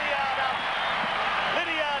David Lydiard up.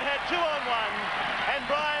 Lydiard had 2 on 1, and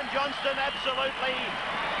Brian Johnston absolutely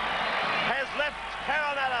has left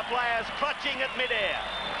Parramatta players clutching at midair.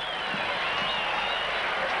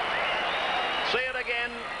 See it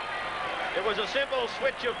again. It was a simple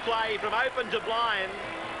switch of play from open to blind.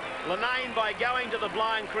 Lenane, by going to the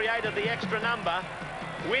blind, created the extra number.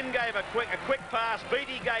 Wynn gave a quick pass,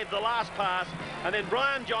 Beattie gave the last pass, and then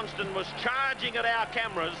Brian Johnston was charging at our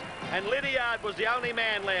cameras, and Lydiard was the only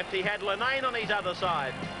man left. He had Lenane on his other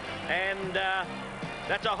side, and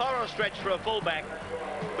that's a horror stretch for a fullback,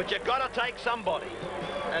 but you've got to take somebody,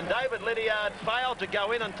 and David Lydiard failed to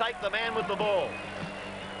go in and take the man with the ball.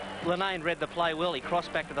 Lenane read the play well. He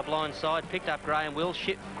crossed back to the blind side, picked up Graham Wynn,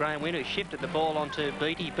 who shifted the ball onto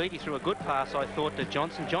Beattie. Beattie threw a good pass, I thought, to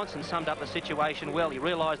Johnson. Johnson summed up the situation well. He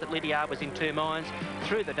realised that Lydiard was in two minds,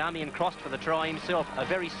 threw the dummy and crossed for the try himself. A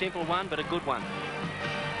very simple one, but a good one.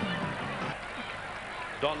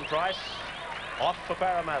 Don Price off for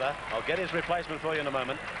Parramatta. I'll get his replacement for you in a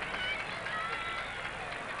moment.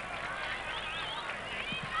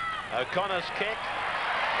 O'Connor's kick.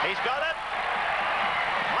 He's got it.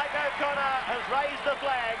 O'Connor has raised the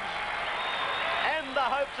flags and the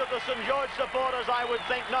hopes of the St. George supporters, I would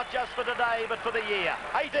think, not just for today, but for the year.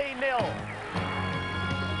 18-0.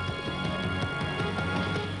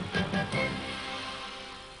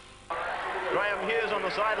 Graham Hughes on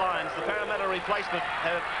the sidelines, the Parramatta replacement.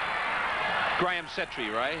 Graham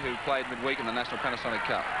Setri, Ray, who played midweek in the National Panasonic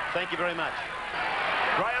Cup. Thank you very much.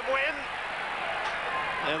 Graham Wynn.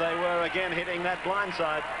 There they were again, hitting that blind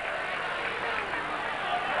side.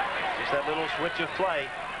 Just that little switch of play.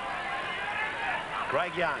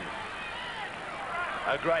 Craig Young.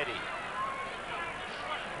 O'Grady.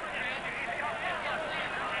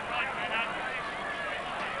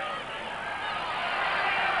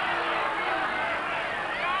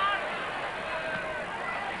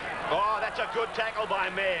 Oh, that's a good tackle by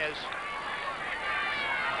Mayers.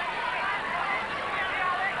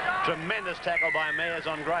 Tremendous tackle by Mayers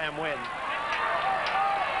on Graham Wynn.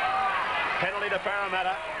 Penalty to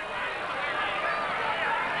Parramatta.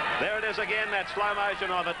 There it is again, that slow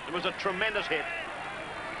motion of it. It was a tremendous hit.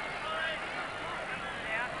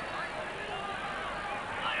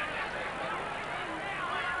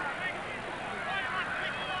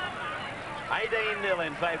 $18-0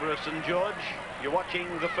 in favour of St. George. You're watching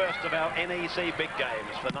the first of our NEC big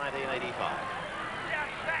games for 1985.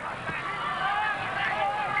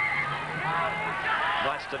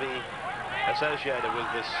 Nice to be associated with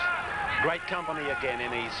this great company again,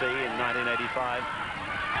 NEC, in 1985.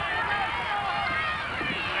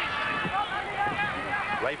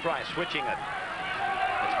 Ray Price switching it.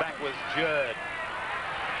 It's back with Jerd.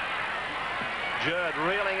 Jerd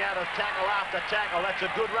reeling out of tackle after tackle. That's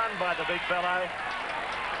a good run by the big fellow.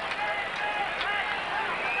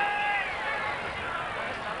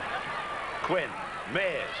 Quinn,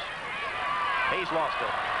 Mayers. He's lost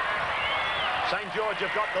it. St. George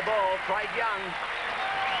have got the ball. Craig Young.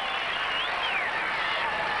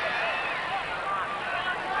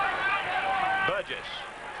 Burgess.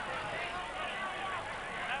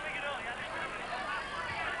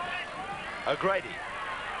 O'Grady.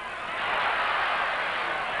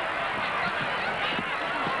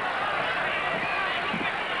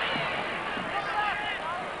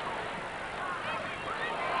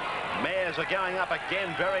 Mayers are going up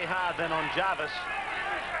again very hard then on Jarvis.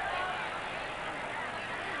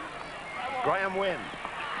 Graham Wynn.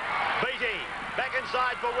 Beattie back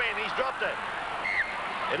inside for Wynn. He's dropped it.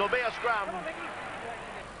 It'll be a scrum.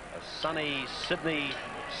 A sunny Sydney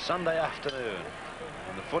Sunday afternoon.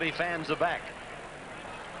 And the footy fans are back.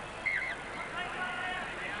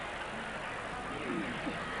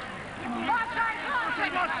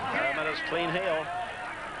 Parramatta's clean heel.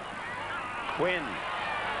 Quinn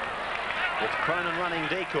with Cronin running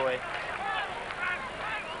decoy.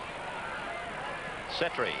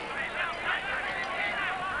 Setri.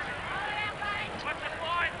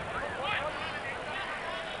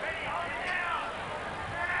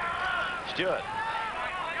 Stewart.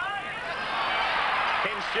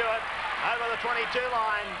 Ken Stewart over the 22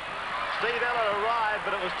 line. Steve Ellett arrived,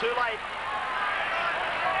 but it was too late.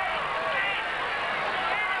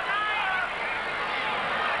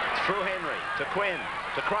 Through Henry to Quinn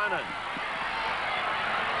to Cronin.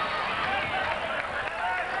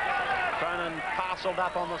 Cronin parcelled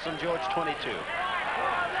up on the St. George 22.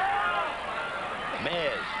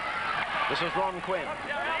 Mayers. This is Ron Quinn.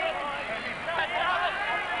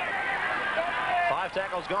 5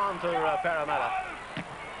 tackles gone for Parramatta.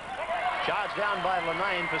 Charged down by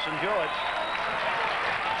Lenane for St. George.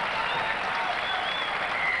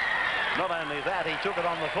 Not only that, he took it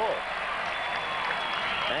on the full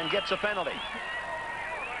and gets a penalty.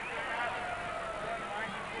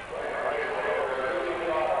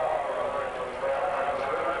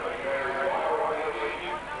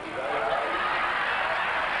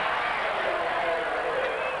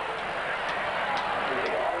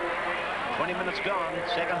 minutes gone,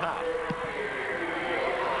 second half.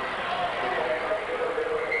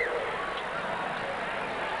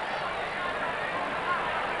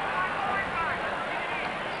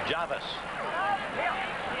 Jarvis.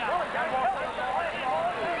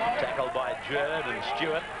 Tackled by Jerd and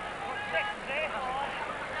Stewart.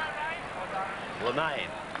 Lenane.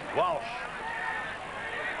 Walsh.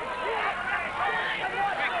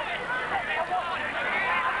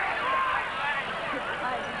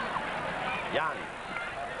 Young.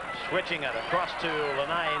 Switching it across to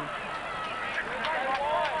Lenane.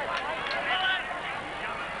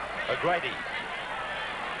 O'Grady.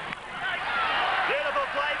 Beautiful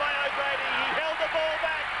play by O'Grady. He held the ball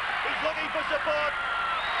back. He's looking for support.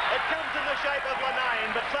 It comes in the shape of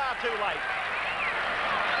Lenane, but far too late.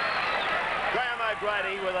 Graham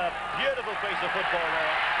O'Grady with a beautiful piece of football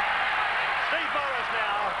there. Steve Morris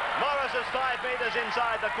now. Morris is 5 metres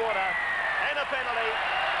inside the quarter. And a penalty.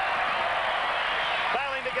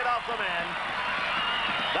 Failing to get off the man.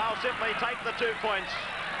 They'll simply take the 2 points.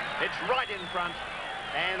 It's right in front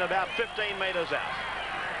and about 15 metres out.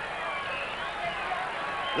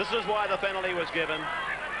 This is why the penalty was given.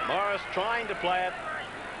 Morris trying to play it.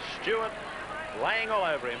 Stewart laying all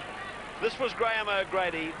over him. This was Graham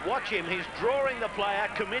O'Grady. Watch him. He's drawing the player,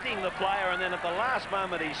 committing the player, and then at the last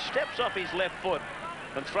moment he steps off his left foot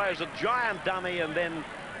and throws a giant dummy and then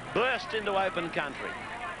bursts into open country.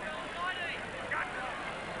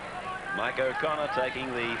 Mike O'Connor taking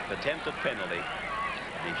the attempted penalty.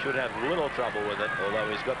 He should have little trouble with it, although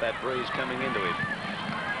he's got that breeze coming into him.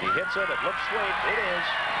 He hits it. It looks sweet. It is.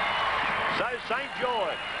 So St.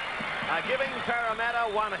 George are giving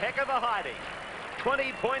Parramatta one heck of a hiding.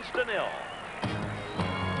 20 points to 0.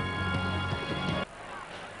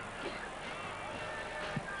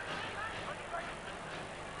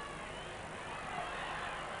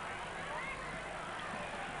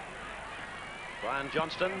 Brian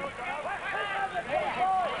Johnston.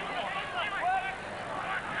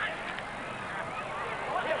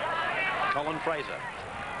 Colin Fraser.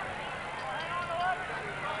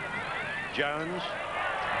 Jones.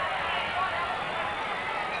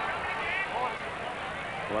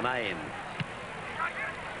 Lenane.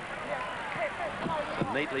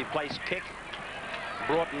 A neatly placed kick.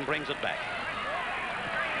 Broughton brings it back.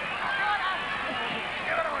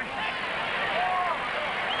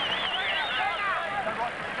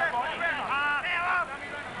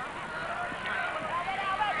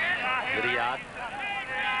 Lydiard.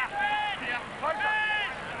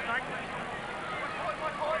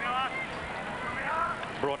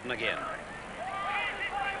 Broughton again.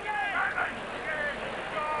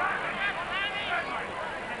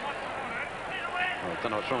 Well, I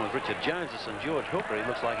don't know what's wrong with Richard Jones, the St. George hooker. He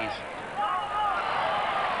looks like he's...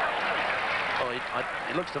 Oh,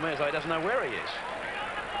 it looks to me as though he doesn't know where he is.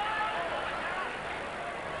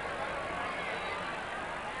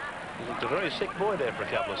 He looked a very sick boy there for a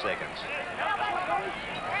couple of seconds.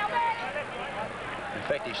 In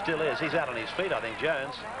fact, he still is. He's out on his feet, I think,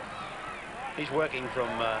 Jones. He's working from...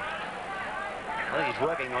 I think he's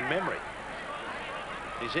working on memory.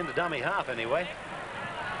 He's in the dummy half, anyway.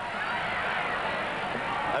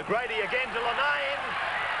 O'Grady again to Lenane.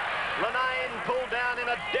 Lenane pulled down in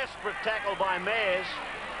a desperate tackle by Mayers.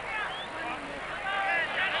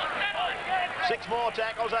 6 more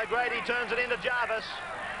tackles. O'Grady turns it into Jarvis.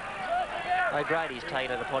 O'Grady's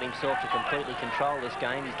taken it upon himself to completely control this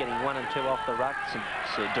game. He's getting 1 and 2 off the ruck,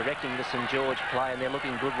 directing the St. George play, and they're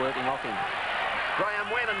looking good working off him.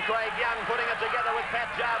 Graham Wynn and Craig Young putting it together with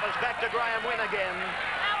Pat Jarvis. Back to Graham Wynn again.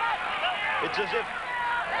 It's as if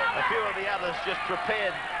a few of the others just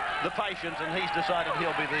prepared the patient and he's decided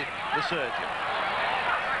he'll be the surgeon.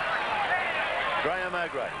 Graham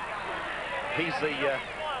O'Grady. He's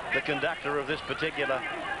the conductor of this particular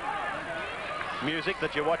music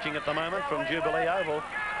that you're watching at the moment from Jubilee Oval.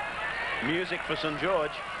 Music for St.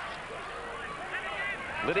 George.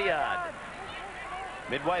 Lydiard.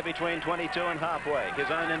 Midway between 22 and halfway. His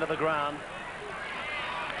own end of the ground.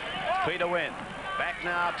 Peter Wynn. Back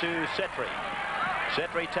now to Setri.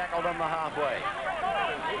 Setri tackled on the halfway.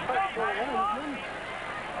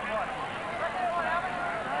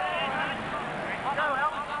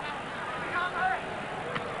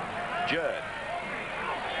 Jerd.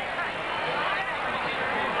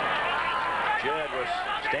 Jerd was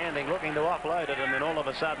standing looking to offload it, and then all of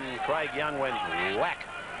a sudden Craig Young went whack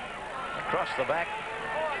across the back.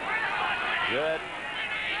 Jerd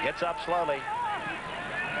gets up slowly.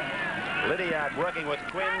 Lydiard working with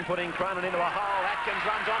Quinn, putting Cronin into a hole. Atkins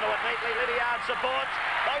runs onto it neatly. Lydiard supports.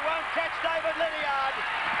 They won't catch David Lydiard.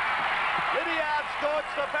 Lydiard scores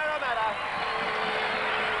for Parramatta.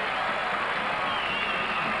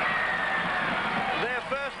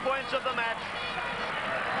 points of the match.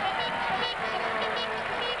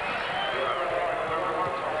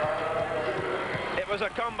 It was a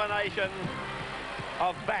combination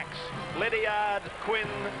of backs, Lydiard, Quinn,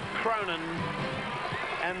 Cronin,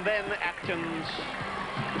 and then Atkins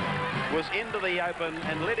was into the open,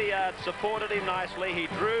 and Lydiard supported him nicely. He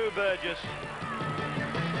drew Burgess,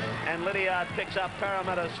 and Lydiard picks up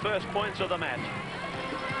Parramatta's first points of the match.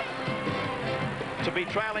 To be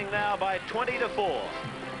trailing now by 20-4.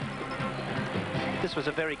 This was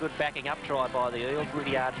a very good backing up try by the Eels.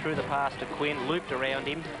 Lydiard threw the pass to Quinn, looped around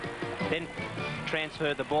him, then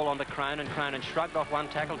transferred the ball onto Cronin. Cronin shrugged off one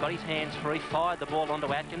tackle, got his hands free, fired the ball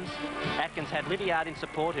onto Atkins. Atkins had Lydiard in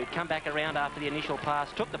support, who'd come back around after the initial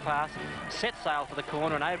pass, took the pass, set sail for the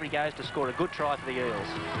corner, and over he goes to score a good try for the Eels.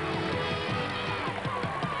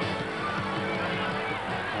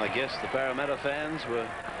 I guess the Parramatta fans were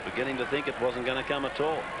beginning to think it wasn't going to come at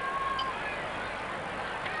all.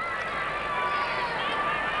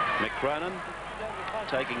 McCronin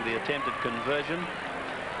taking the attempted conversion.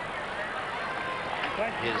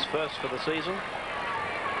 His first for the season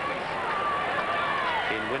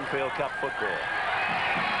in Winfield Cup football.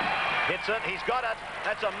 Hits it, he's got it.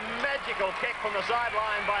 That's a magical kick from the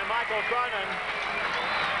sideline by Michael Cronin.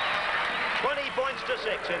 20 points to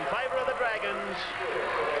 6 in favour of the Dragons.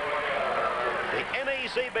 The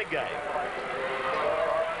NEC big game.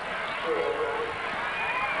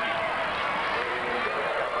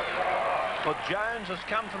 Well, Jones has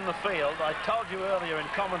come from the field. I told you earlier in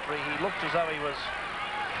commentary he looked as though he was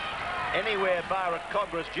anywhere bar at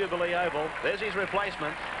Kogarah's Jubilee Oval. There's his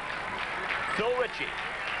replacement, Phil Ritchie,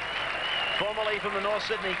 formerly from the North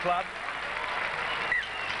Sydney club.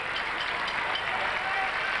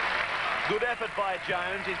 Good effort by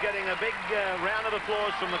Jones. He's getting a big round of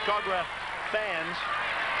applause from the Kogarah fans.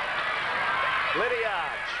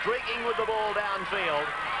 Lydiard streaking with the ball downfield.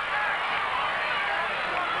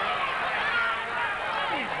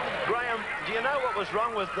 Graham, do you know what was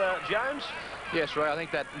wrong with Jones? Yes, Ray, I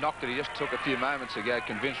think that knock that he just took a few moments ago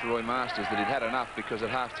convinced Roy Masters that he'd had enough, because at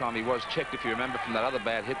half-time he was checked, if you remember, from that other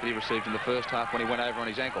bad hit that he received in the first half when he went over on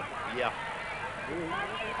his ankle. Yeah.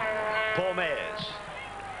 Paul Mayers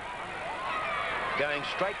going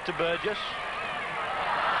straight to Burgess.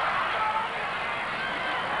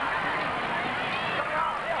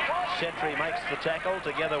 Sentry makes the tackle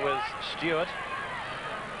together with Stewart.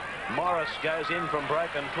 Morris goes in from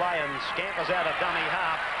broken play and scampers out a dummy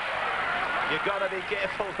half. You've got to be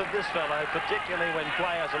careful with this fellow, particularly when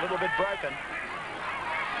play is a little bit broken.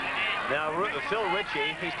 Now, Phil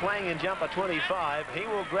Ritchie, he's playing in jumper 25. He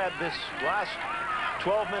will grab this last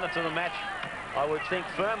 12 minutes of the match, I would think,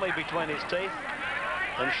 firmly between his teeth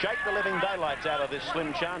and shake the living daylights out of this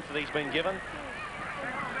slim chance that he's been given.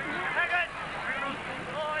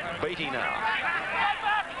 Beatty now.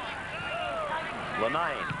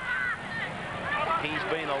 Lanane. He's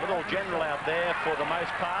been a little general out there for the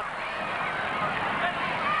most part.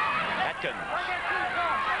 Atkins.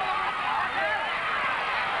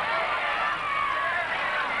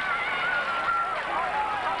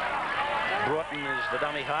 Broughton is the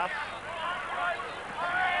dummy half.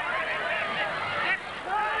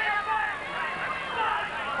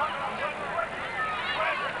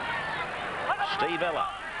 Steve Ella.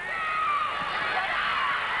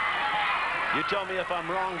 You tell me if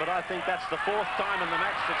I'm wrong, but I think that's the 4th time in the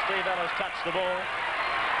match that Steve Ella's touched the ball.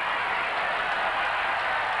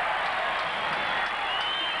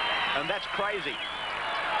 And that's crazy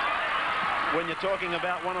when you're talking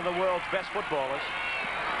about one of the world's best footballers.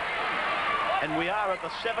 And we are at the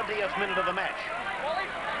 70th minute of the match.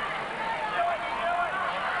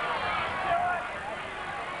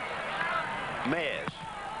 Mayers,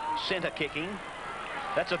 centre kicking.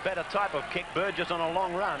 That's a better type of kick. Burgess on a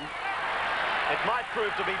long run. It might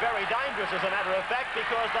prove to be very dangerous, as a matter of fact,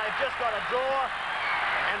 because they've just got to draw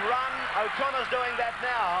and run. O'Connor's doing that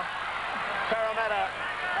now. Parramatta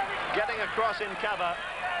getting across in cover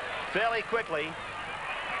fairly quickly.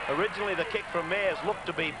 Originally, the kick from Mayers looked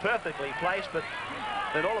to be perfectly placed, but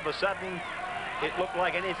then all of a sudden, it looked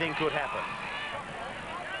like anything could happen.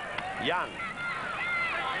 Young.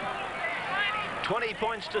 20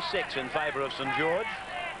 points to 6 in favour of St. George.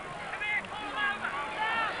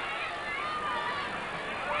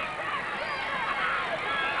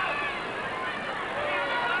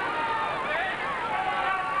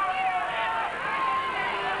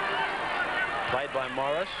 Played by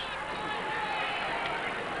Morris.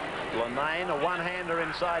 Lanane, a one-hander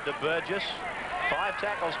inside to Burgess. 5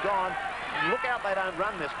 tackles gone. Look out they don't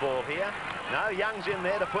run this ball here. No, Young's in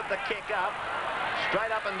there to put the kick up.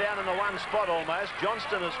 Straight up and down in the one spot almost.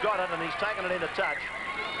 Johnston has got it and he's taken it into touch.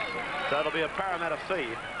 So it'll be a Parramatta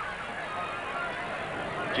feed.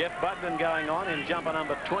 Jeff Bugden going on in jumper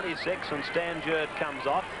number 26, and St.George comes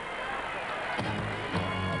off.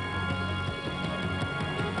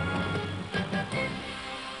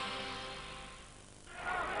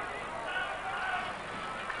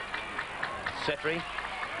 Setri.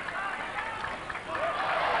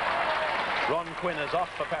 Ron Quinn is off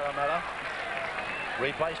for Parramatta,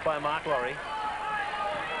 replaced by Mark Laurie.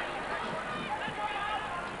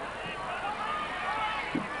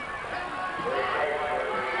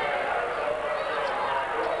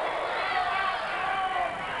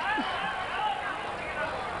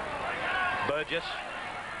 Burgess.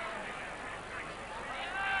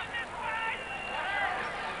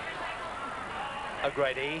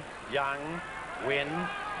 O'Grady, Young, Wynn.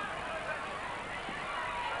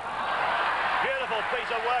 Beautiful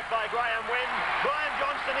piece of work by Graham Wynn. Brian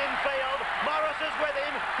Johnston infield. Morris is with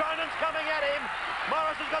him. Cronin's coming at him.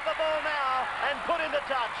 Morris has got the ball now and put into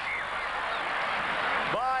touch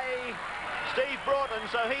by Steve Broughton.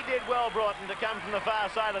 So he did well, Broughton, to come from the far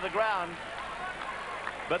side of the ground.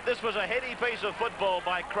 But this was a heady piece of football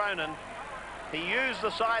by Cronin. He used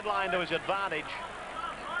the sideline to his advantage.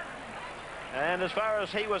 And as far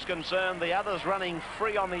as he was concerned, the others running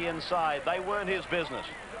free on the inside, they weren't his business.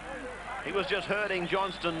 He was just herding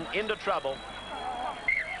Johnston into trouble.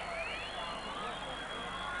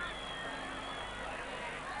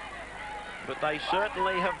 But they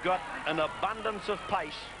certainly have got an abundance of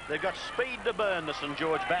pace. They've got speed to burn, the St.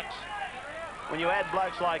 George backs. When you add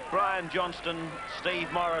blokes like Brian Johnston, Steve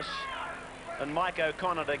Morris and Mike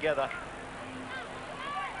O'Connor together,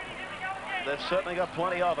 they've certainly got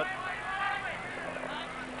plenty of it.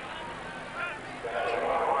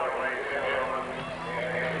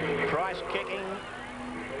 Price kicking.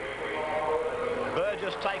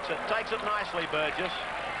 Burgess takes it nicely, Burgess.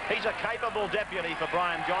 He's a capable deputy for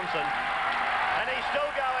Brian Johnson. And he's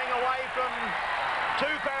still going away from 2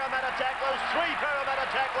 Parramatta tacklers, 3 Parramatta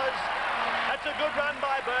tacklers. That's a good run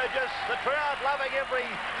by Burgess. The crowd loving every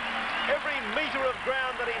metre of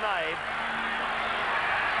ground that he made.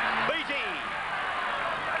 Beattie.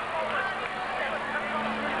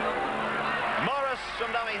 Morris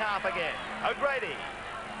and dummy half again. O'Grady.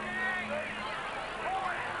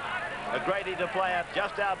 O'Grady to play it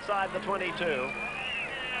just outside the 22.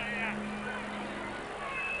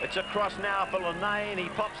 It's across now for Linane. He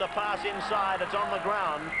pops a pass inside. It's on the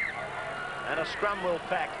ground. And a scrum will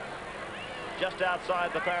pack just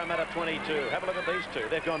outside the Parramatta 22. Have a look at these two.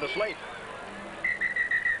 They've gone to sleep.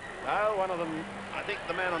 Oh, one of them, I think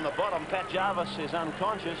the man on the bottom, Pat Jarvis, is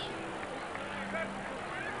unconscious.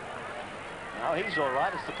 Oh, he's all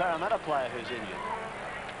right. It's the Parramatta player who's injured.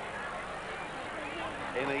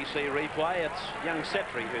 NEC replay. It's young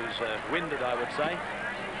Setri who's winded, I would say.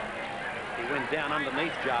 He went down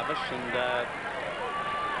underneath Jarvis, and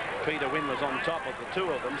Peter Wynn was on top of the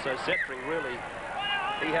two of them, so Setri really,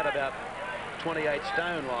 he had about 28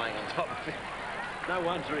 stone lying on top of him. No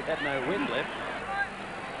wonder he had no wind left.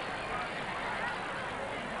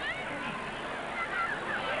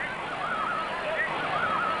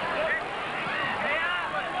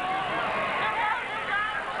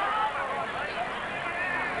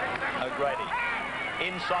 O'Grady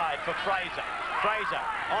inside for Fraser. Fraser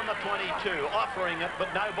on the 22, offering it, but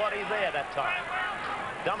nobody there that time.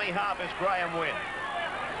 Dummy half is Graham Wynn.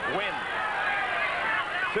 Wynn,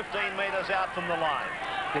 15 metres out from the line.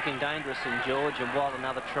 Looking dangerous, St. George, and while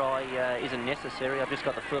another try isn't necessary, I've just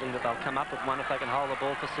got the feeling that they'll come up with one if they can hold the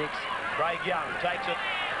ball for 6. Craig Young takes it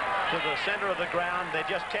to the centre of the ground. They're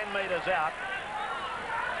just 10 metres out,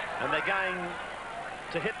 and they're going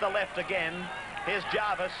to hit the left again. Here's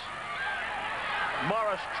Jarvis.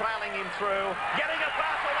 Morris trailing him through, getting a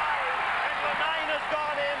pass away, and Linane has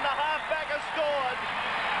gone in. The halfback has scored.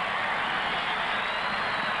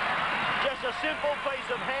 Just a simple piece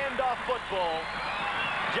of handoff football.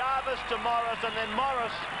 Jarvis to Morris, and then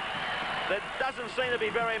Morris. There doesn't seem to be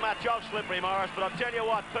very much of Slippery Morris, but I'll tell you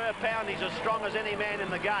what, per pound he's as strong as any man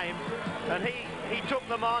in the game. And he took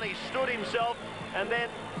them on, he stood himself, and then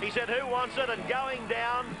he said, who wants it? And going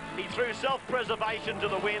down, he threw self-preservation to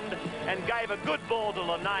the wind and gave a good ball to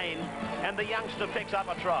Linane, and the youngster picks up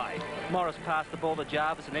a try. Morris passed the ball to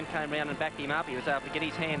Jarvis and then came round and backed him up. He was able to get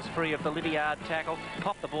his hands free of the Lydiard tackle,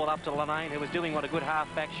 popped the ball up to Linane, who was doing what a good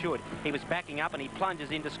halfback should. He was backing up and he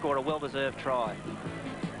plunges in to score a well-deserved try.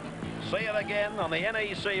 See it again on the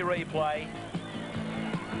NEC replay.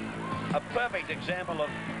 A perfect example of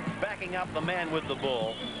backing up the man with the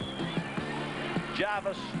ball.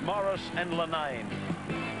 Jarvis, Morris and Linane,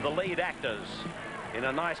 the lead actors in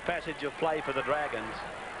a nice passage of play for the Dragons.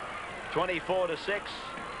 24-6.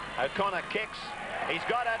 O'Connor kicks. He's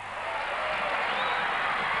got it.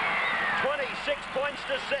 26 points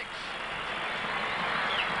to 6.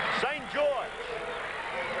 St. George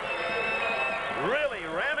really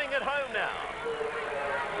ramming it home now.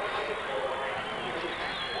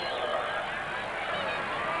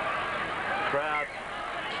 Crowd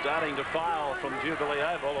starting to file from Jubilee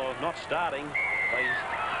Oval, or not starting.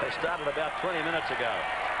 They started about 20 minutes ago.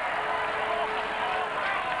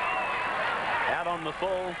 Out on the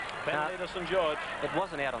full, penalty to St. George. It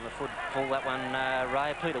wasn't out on the full, that one,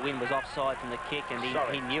 Ray. Peter Wynn was offside from the kick, and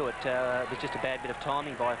he knew it. It was just a bad bit of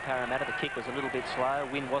timing by Parramatta. The kick was a little bit slow.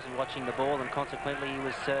 Wynn wasn't watching the ball, and consequently he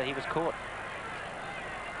was caught.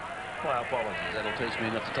 My apologies. That'll teach me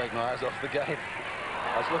not to take my eyes off the game.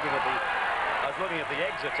 I was looking at the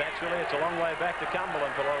exits, actually. It's a long way back to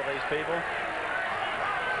Cumberland for a lot of these people.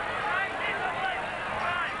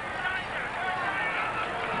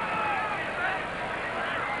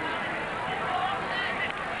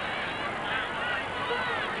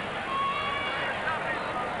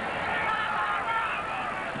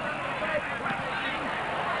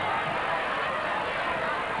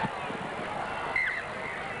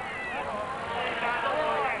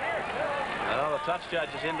 Touch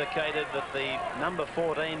judges indicated that the number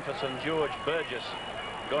 14 for St. George, Burgess,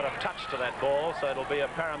 got a touch to that ball, so it'll be a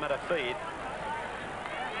Parramatta feed.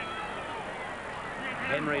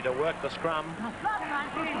 Henry to work the scrum.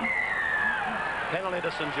 Penalty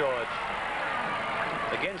to St. George.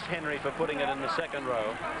 Against Henry for putting it in the second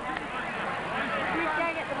row.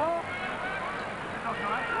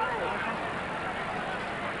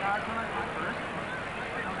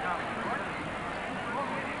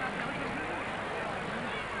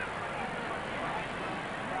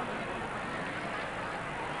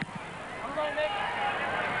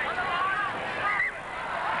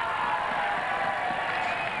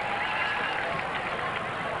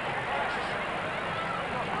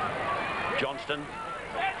 Johnston.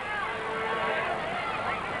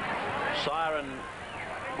 Siren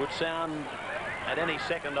would sound at any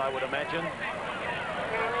second, I would imagine.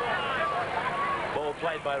 Ball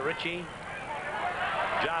played by Ritchie.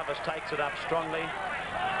 Jarvis takes it up strongly.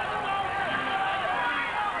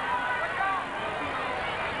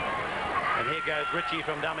 And here goes Ritchie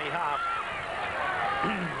from dummy half.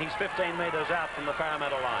 He's 15 metres out from the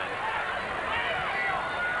Parramatta line.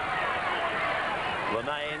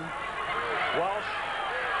 Linane. Walsh.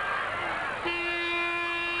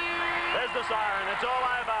 There's the siren. It's all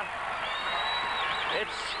over.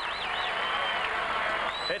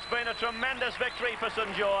 It's been a tremendous victory for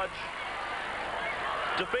St. George,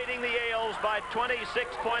 defeating the Eels by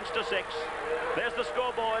 26 points to 6. There's the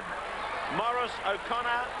scoreboard. Morris,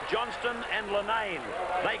 O'Connor, Johnston and Linane.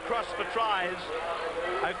 They crossed for tries.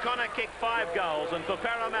 O'Connor kicked 5 goals, and for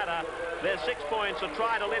Parramatta, there's 6 points, a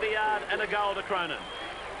try to Lydiard and a goal to Cronin.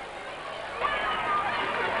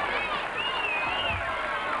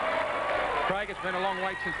 Craig, it's been a long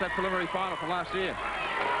wait since that preliminary final from last year.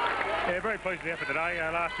 Yeah, very pleased with the effort today.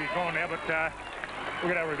 Last year's gone now, but we'll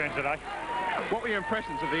get our revenge today. What were your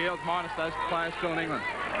impressions of the Eels minus those players still in England?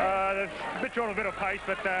 They're a bit short of a bit of pace,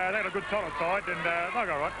 but they had a good solid side, and they'll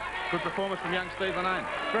go right. Good performance from young Steve Linane.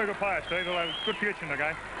 Very good player, Steve. He'll have a good future in the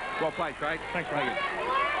game. Well played, Craig. Thanks, mate.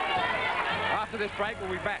 After this break,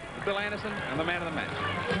 we'll be back with Bill Anderson and the man of the match.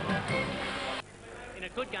 In a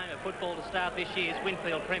good game of football to start this year's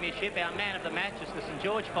Winfield Premiership, our man of the match is the St.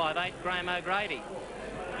 George 5'8", Graham O'Grady.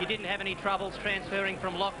 You didn't have any troubles transferring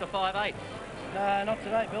from lock to 5'8"? Not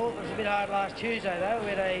today, Bill. It was a bit hard last Tuesday, though.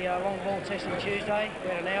 We had a long ball test on Tuesday. We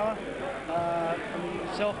had an hour.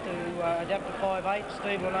 Myself to adapt to 5'8",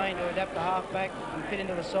 Steve Linane to adapt to half-back and fit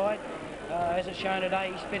into the side. As it's shown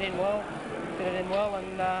today, he's fitted in well,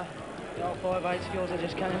 and the old 5'8" skills are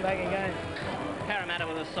just coming back again. Parramatta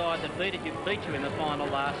were the side that beat you in the final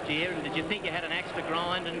last year, and did you think you had an axe to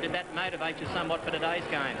grind, and did that motivate you somewhat for today's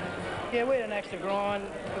game? Yeah, we had an axe to grind.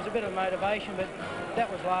 It was a bit of motivation, but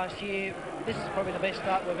that was last year. This is probably the best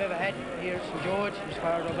start we've ever had here at St. George, as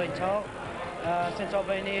far as I've been told. Since I've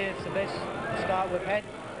been here, it's the best start we've had.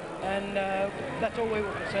 And that's all we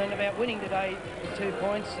were concerned about, winning today with 2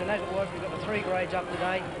 points. And as it was, we got the 3 grades up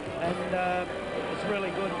today. And it's really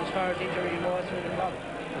good as far as injury-wise through the club.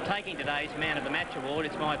 For taking today's Man of the Match award,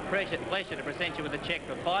 it's my pleasure to present you with a cheque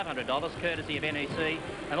for $500, courtesy of NEC,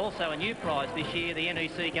 and also a new prize this year, the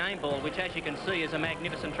NEC game ball, which, as you can see, is a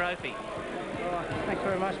magnificent trophy. Thanks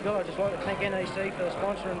very much, Bill. I'd just like to thank NEC for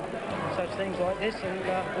sponsoring such things like this, and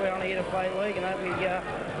we're only here to play league, and hope we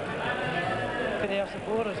fit our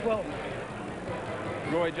support as well.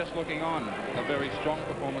 Roy, just looking on, a very strong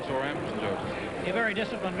performance all around from St. George. Yeah, very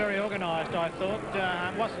disciplined, very organised, I thought.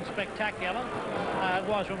 It wasn't spectacular. It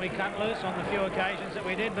was when we cut loose on the few occasions that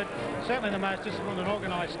we did, but certainly the most disciplined and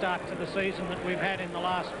organised start to the season that we've had in the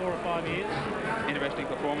last 4 or 5 years. Interesting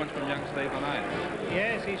performance from young Steve Lane.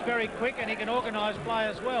 Yes, he's very quick and he can organise play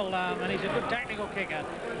as well, and he's a good tactical kicker.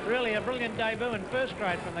 Really a brilliant debut in first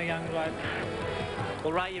grade from the young bloke.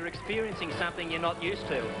 Well, Ray, you're experiencing something you're not used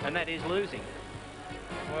to, and that is losing.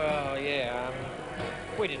 Well, yeah,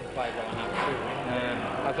 we didn't play well enough to win.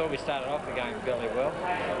 I thought we started off the game fairly well,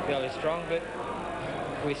 fairly strong, but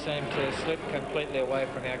we seemed to slip completely away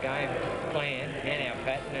from our game plan and our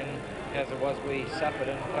pattern, and as it was, we suffered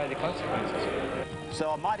and paid the consequences. So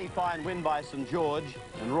a mighty fine win by St. George,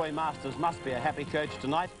 and Roy Masters must be a happy coach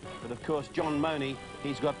tonight, but of course John Money,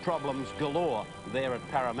 he's got problems galore there at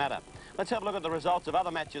Parramatta. Let's have a look at the results of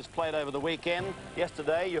other matches played over the weekend.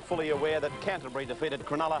 Yesterday, you're fully aware that Canterbury defeated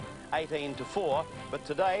Cronulla 18-4, but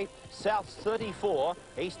today, Souths 34,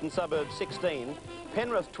 Eastern Suburbs 16,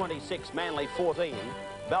 Penrith 26, Manly 14,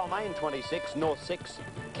 Balmain 26, North 6,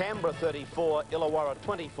 Canberra 34, Illawarra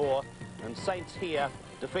 24, and Saints here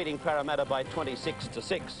defeating Parramatta by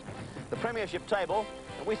 26-6. The Premiership table,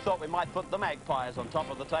 we thought we might put the Magpies on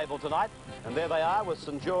top of the table tonight, and there they are with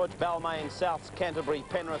St. George, Balmain, Souths, Canterbury,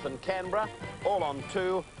 Penrith and Canberra, all on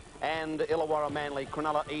 2, and Illawarra, Manly,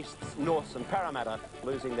 Cronulla, Easts, Norths and Parramatta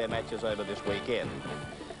losing their matches over this weekend.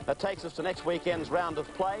 That takes us to next weekend's round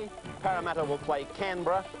of play. Parramatta will play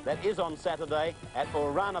Canberra. That is on Saturday at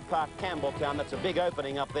Orana Park, Campbelltown. That's a big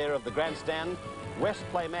opening up there of the grandstand. West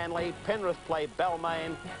play Manly, Penrith play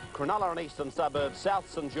Balmain, Cronulla and Eastern Suburbs, South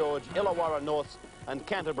St. George, Illawarra Norths and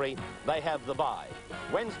Canterbury, they have the bye.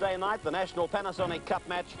 Wednesday night, the National Panasonic Cup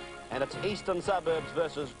match, and it's Eastern Suburbs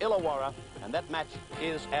versus Illawarra, and that match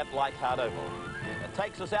is at Leichhardt Oval. It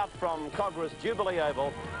takes us out from Kogarah's Jubilee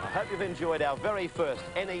Oval. I hope you've enjoyed our very first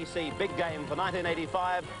NEC big game for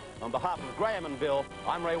 1985. On behalf of Graham and Bill,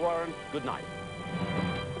 I'm Ray Warren. Good night.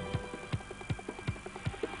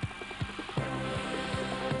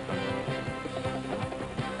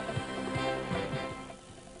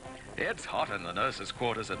 It's hot in the nurses'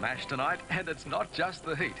 quarters at MASH tonight, and it's not just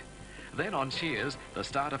the heat. Then on Cheers, the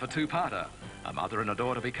start of a two-parter. A mother and a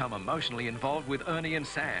daughter become emotionally involved with Ernie and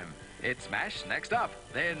Sam. It's MASH next up,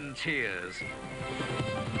 then Cheers.